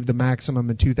saved the maximum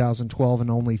in 2012, and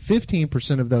only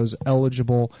 15% of those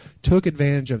eligible took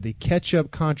advantage of the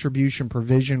catch-up contribution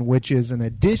provision, which is an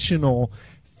additional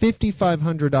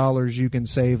 $5,500 you can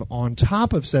save on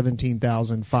top of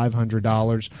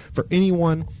 $17,500 for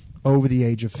anyone over the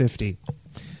age of 50.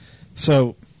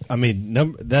 So, I mean,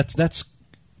 that's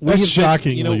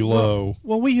shockingly low.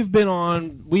 Well, we have been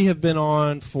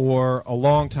on for a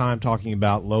long time talking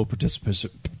about low participation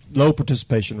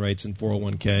rates in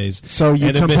 401ks. So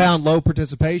you compound low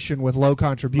participation with low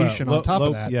contribution on top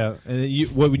of that. Yeah,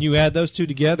 and when you add those two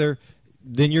together,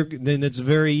 then it's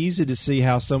very easy to see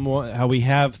how we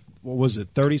have, what was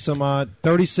it,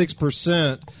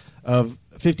 36% of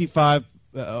 55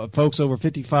 folks over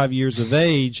 55 years of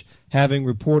age having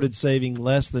reported saving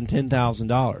less than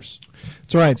 $10,000.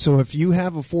 That's right. So if you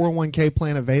have a 401k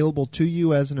plan available to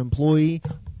you as an employee,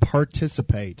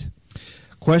 participate.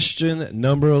 Question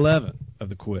number 11 of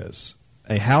the quiz.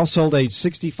 A household age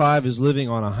 65 is living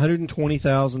on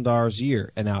 $120,000 a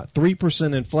year, and now at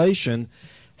 3% inflation,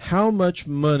 how much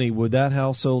money would that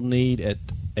household need at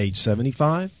age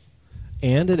 75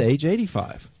 and at age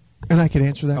 85? And I could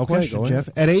answer that Okay, question, Jeff.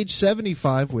 At age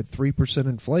 75, with 3%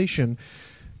 inflation,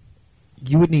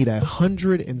 you would need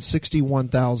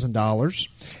 $161,000.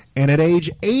 And at age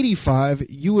 85,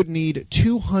 you would need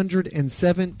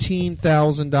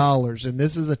 $217,000. And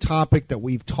this is a topic that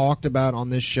we've talked about on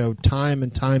this show time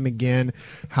and time again,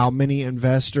 how many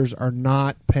investors are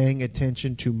not paying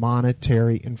attention to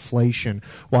monetary inflation,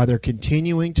 while they're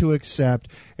continuing to accept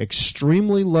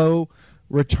extremely low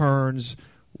returns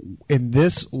in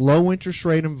this low interest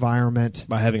rate environment.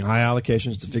 By having high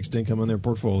allocations to fixed income in their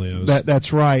portfolios.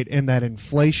 That's right, and that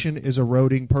inflation is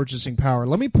eroding purchasing power.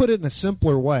 Let me put it in a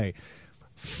simpler way.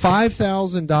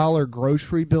 $5,000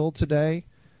 grocery bill today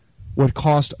would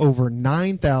cost over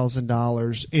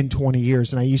 $9,000 in 20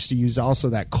 years. And I used to use also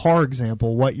that car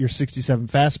example, what your 67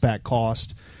 Fastback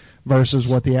cost versus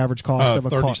what the average cost of a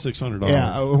car. $3,600.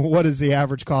 Yeah, what is the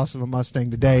average cost of a Mustang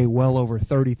today? Well over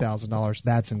 $30,000.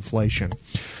 That's inflation.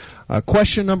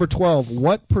 Question number 12.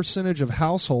 What percentage of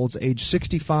households age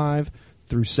 65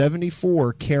 through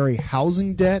 74 carry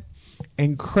housing debt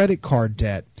and credit card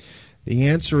debt? The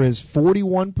answer is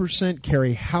 41%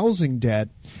 carry housing debt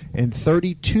and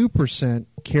 32%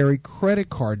 carry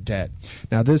credit card debt.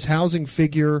 Now, this housing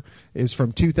figure is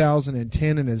from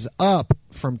 2010 and is up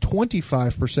from 25%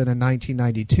 in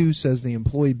 1992, says the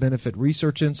Employee Benefit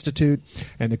Research Institute,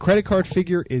 and the credit card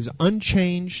figure is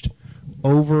unchanged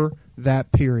over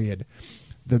that period.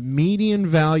 The median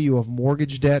value of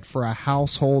mortgage debt for a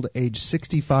household aged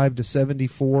 65 to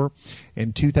 74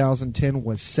 in 2010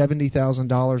 was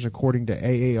 $70,000, according to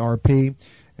AARP,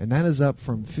 and that is up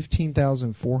from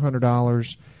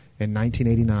 $15,400 in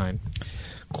 1989.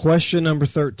 Question number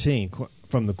 13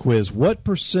 from the quiz. What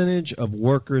percentage of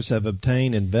workers have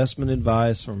obtained investment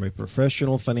advice from a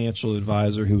professional financial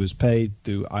advisor who is paid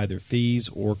through either fees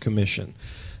or commission?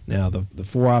 Now, the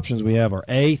four options we have are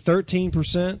A,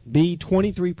 13%, B,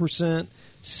 23%,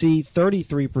 C,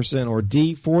 33%, or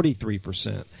D,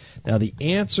 43%. Now, the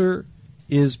answer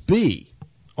is B.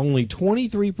 Only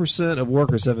 23% of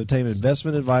workers have obtained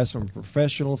investment advice from a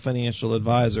professional financial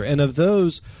advisor. And of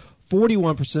those,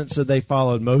 41% said they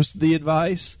followed most of the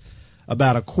advice.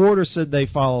 About a quarter said they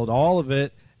followed all of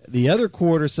it. The other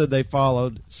quarter said they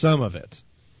followed some of it.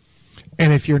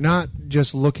 And if you're not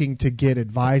just looking to get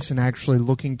advice and actually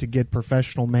looking to get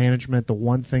professional management, the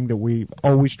one thing that we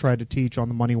always try to teach on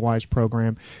the MoneyWise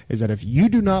program is that if you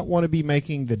do not want to be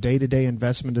making the day-to-day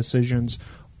investment decisions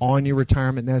on your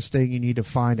retirement nest egg, you need to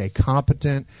find a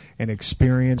competent and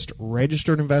experienced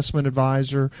registered investment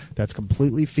advisor that's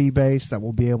completely fee-based, that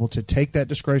will be able to take that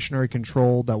discretionary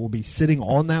control, that will be sitting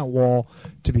on that wall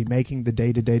to be making the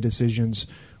day-to-day decisions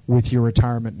with your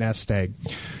retirement nest egg.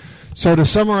 So to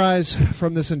summarize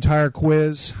from this entire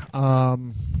quiz,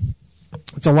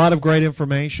 it's a lot of great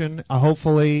information.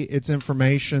 Hopefully it's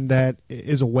information that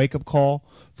is a wake-up call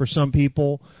for some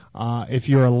people. If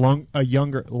you're a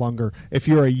younger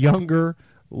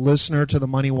listener to the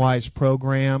MoneyWise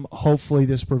program, hopefully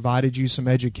this provided you some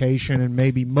education and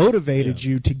maybe motivated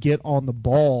you to get on the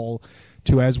ball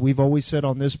to, as we've always said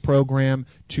on this program,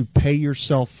 to pay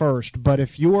yourself first. But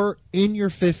if you're in your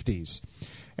 50s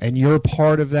and you're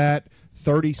part of that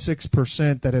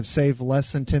 36% that have saved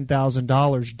less than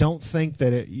 $10,000, don't think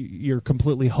that you're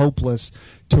completely hopeless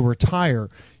to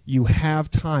retire. You have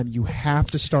time. You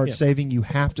have to start saving. You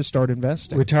have to start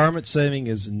investing. Retirement saving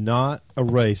is not a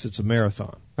race. It's a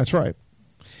marathon. That's right.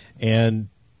 And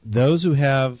those who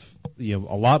have a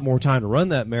lot more time to run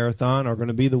that marathon are going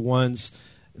to be the ones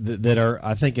that are,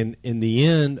 I think, in the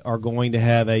end, are going to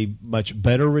have a much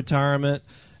better retirement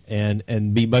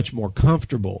and be much more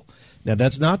comfortable. Now,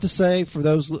 that's not to say for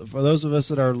those of us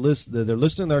that are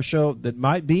listening to our show that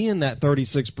might be in that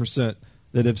 36%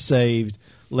 that have saved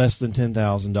less than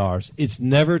 $10,000. It's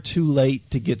never too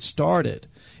late to get started.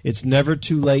 It's never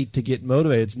too late to get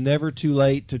motivated. It's never too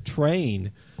late to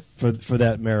train for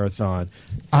that marathon.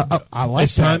 I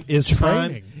like that.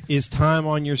 Is time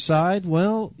on your side?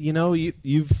 Well,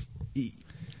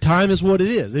 time is what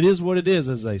it is. It is what it is,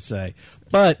 as they say.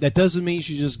 But that doesn't mean you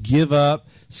should just give up,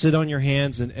 sit on your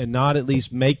hands, and not at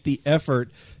least make the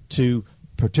effort to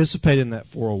participate in that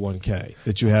 401k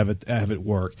that you have at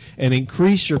work and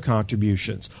increase your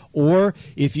contributions. Or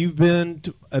if you've been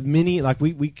to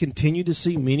we continue to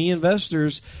see many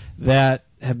investors that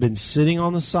have been sitting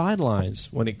on the sidelines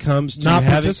when it comes to not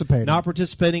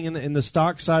participating in the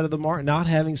stock side of the market, not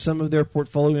having some of their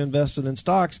portfolio invested in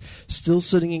stocks, still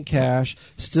sitting in cash,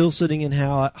 still sitting in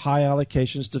high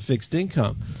allocations to fixed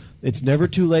income. It's never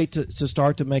too late to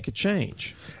start to make a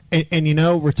change.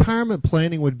 And retirement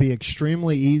planning would be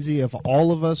extremely easy if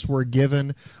all of us were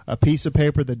given a piece of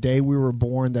paper the day we were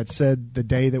born that said the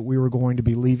day that we were going to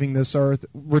be leaving this earth.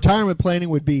 Retirement planning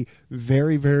would be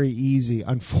very, very easy.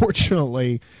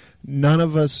 Unfortunately, none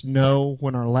of us know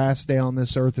when our last day on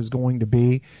this earth is going to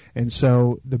be. And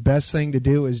so the best thing to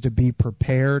do is to be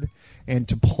prepared and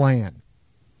to plan.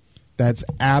 That's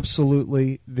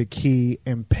absolutely the key,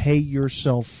 and pay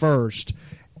yourself first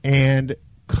and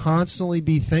constantly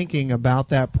be thinking about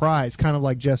that prize. Kind of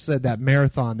like Jeff said, that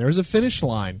marathon. There's a finish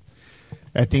line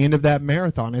at the end of that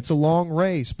marathon. It's a long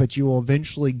race, but you will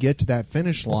eventually get to that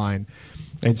finish line.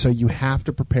 And so you have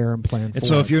to prepare and plan for it. And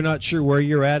so if you're not sure where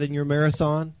you're at in your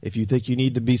marathon, if you think you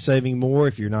need to be saving more,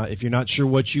 if you're not sure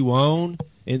what you own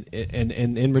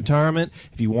in retirement,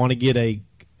 if you want to get a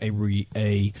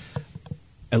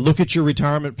look at your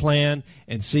retirement plan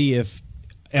and see if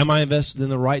am I invested in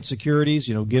the right securities,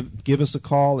 give us a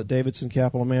call at Davidson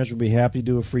Capital Management. We'll be happy to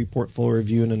do a free portfolio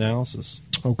review and analysis.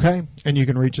 Okay. And you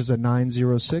can reach us at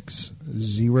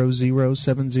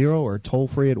 906-0070 or toll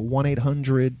free at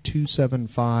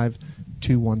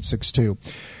 1-800-275-2162.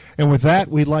 And with that,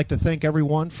 we'd like to thank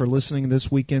everyone for listening to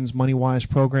this weekend's MoneyWise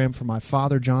program. For my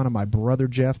father, John, and my brother,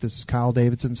 Jeff, this is Kyle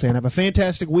Davidson saying have a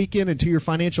fantastic weekend, and to your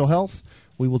financial health,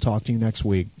 we will talk to you next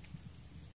week.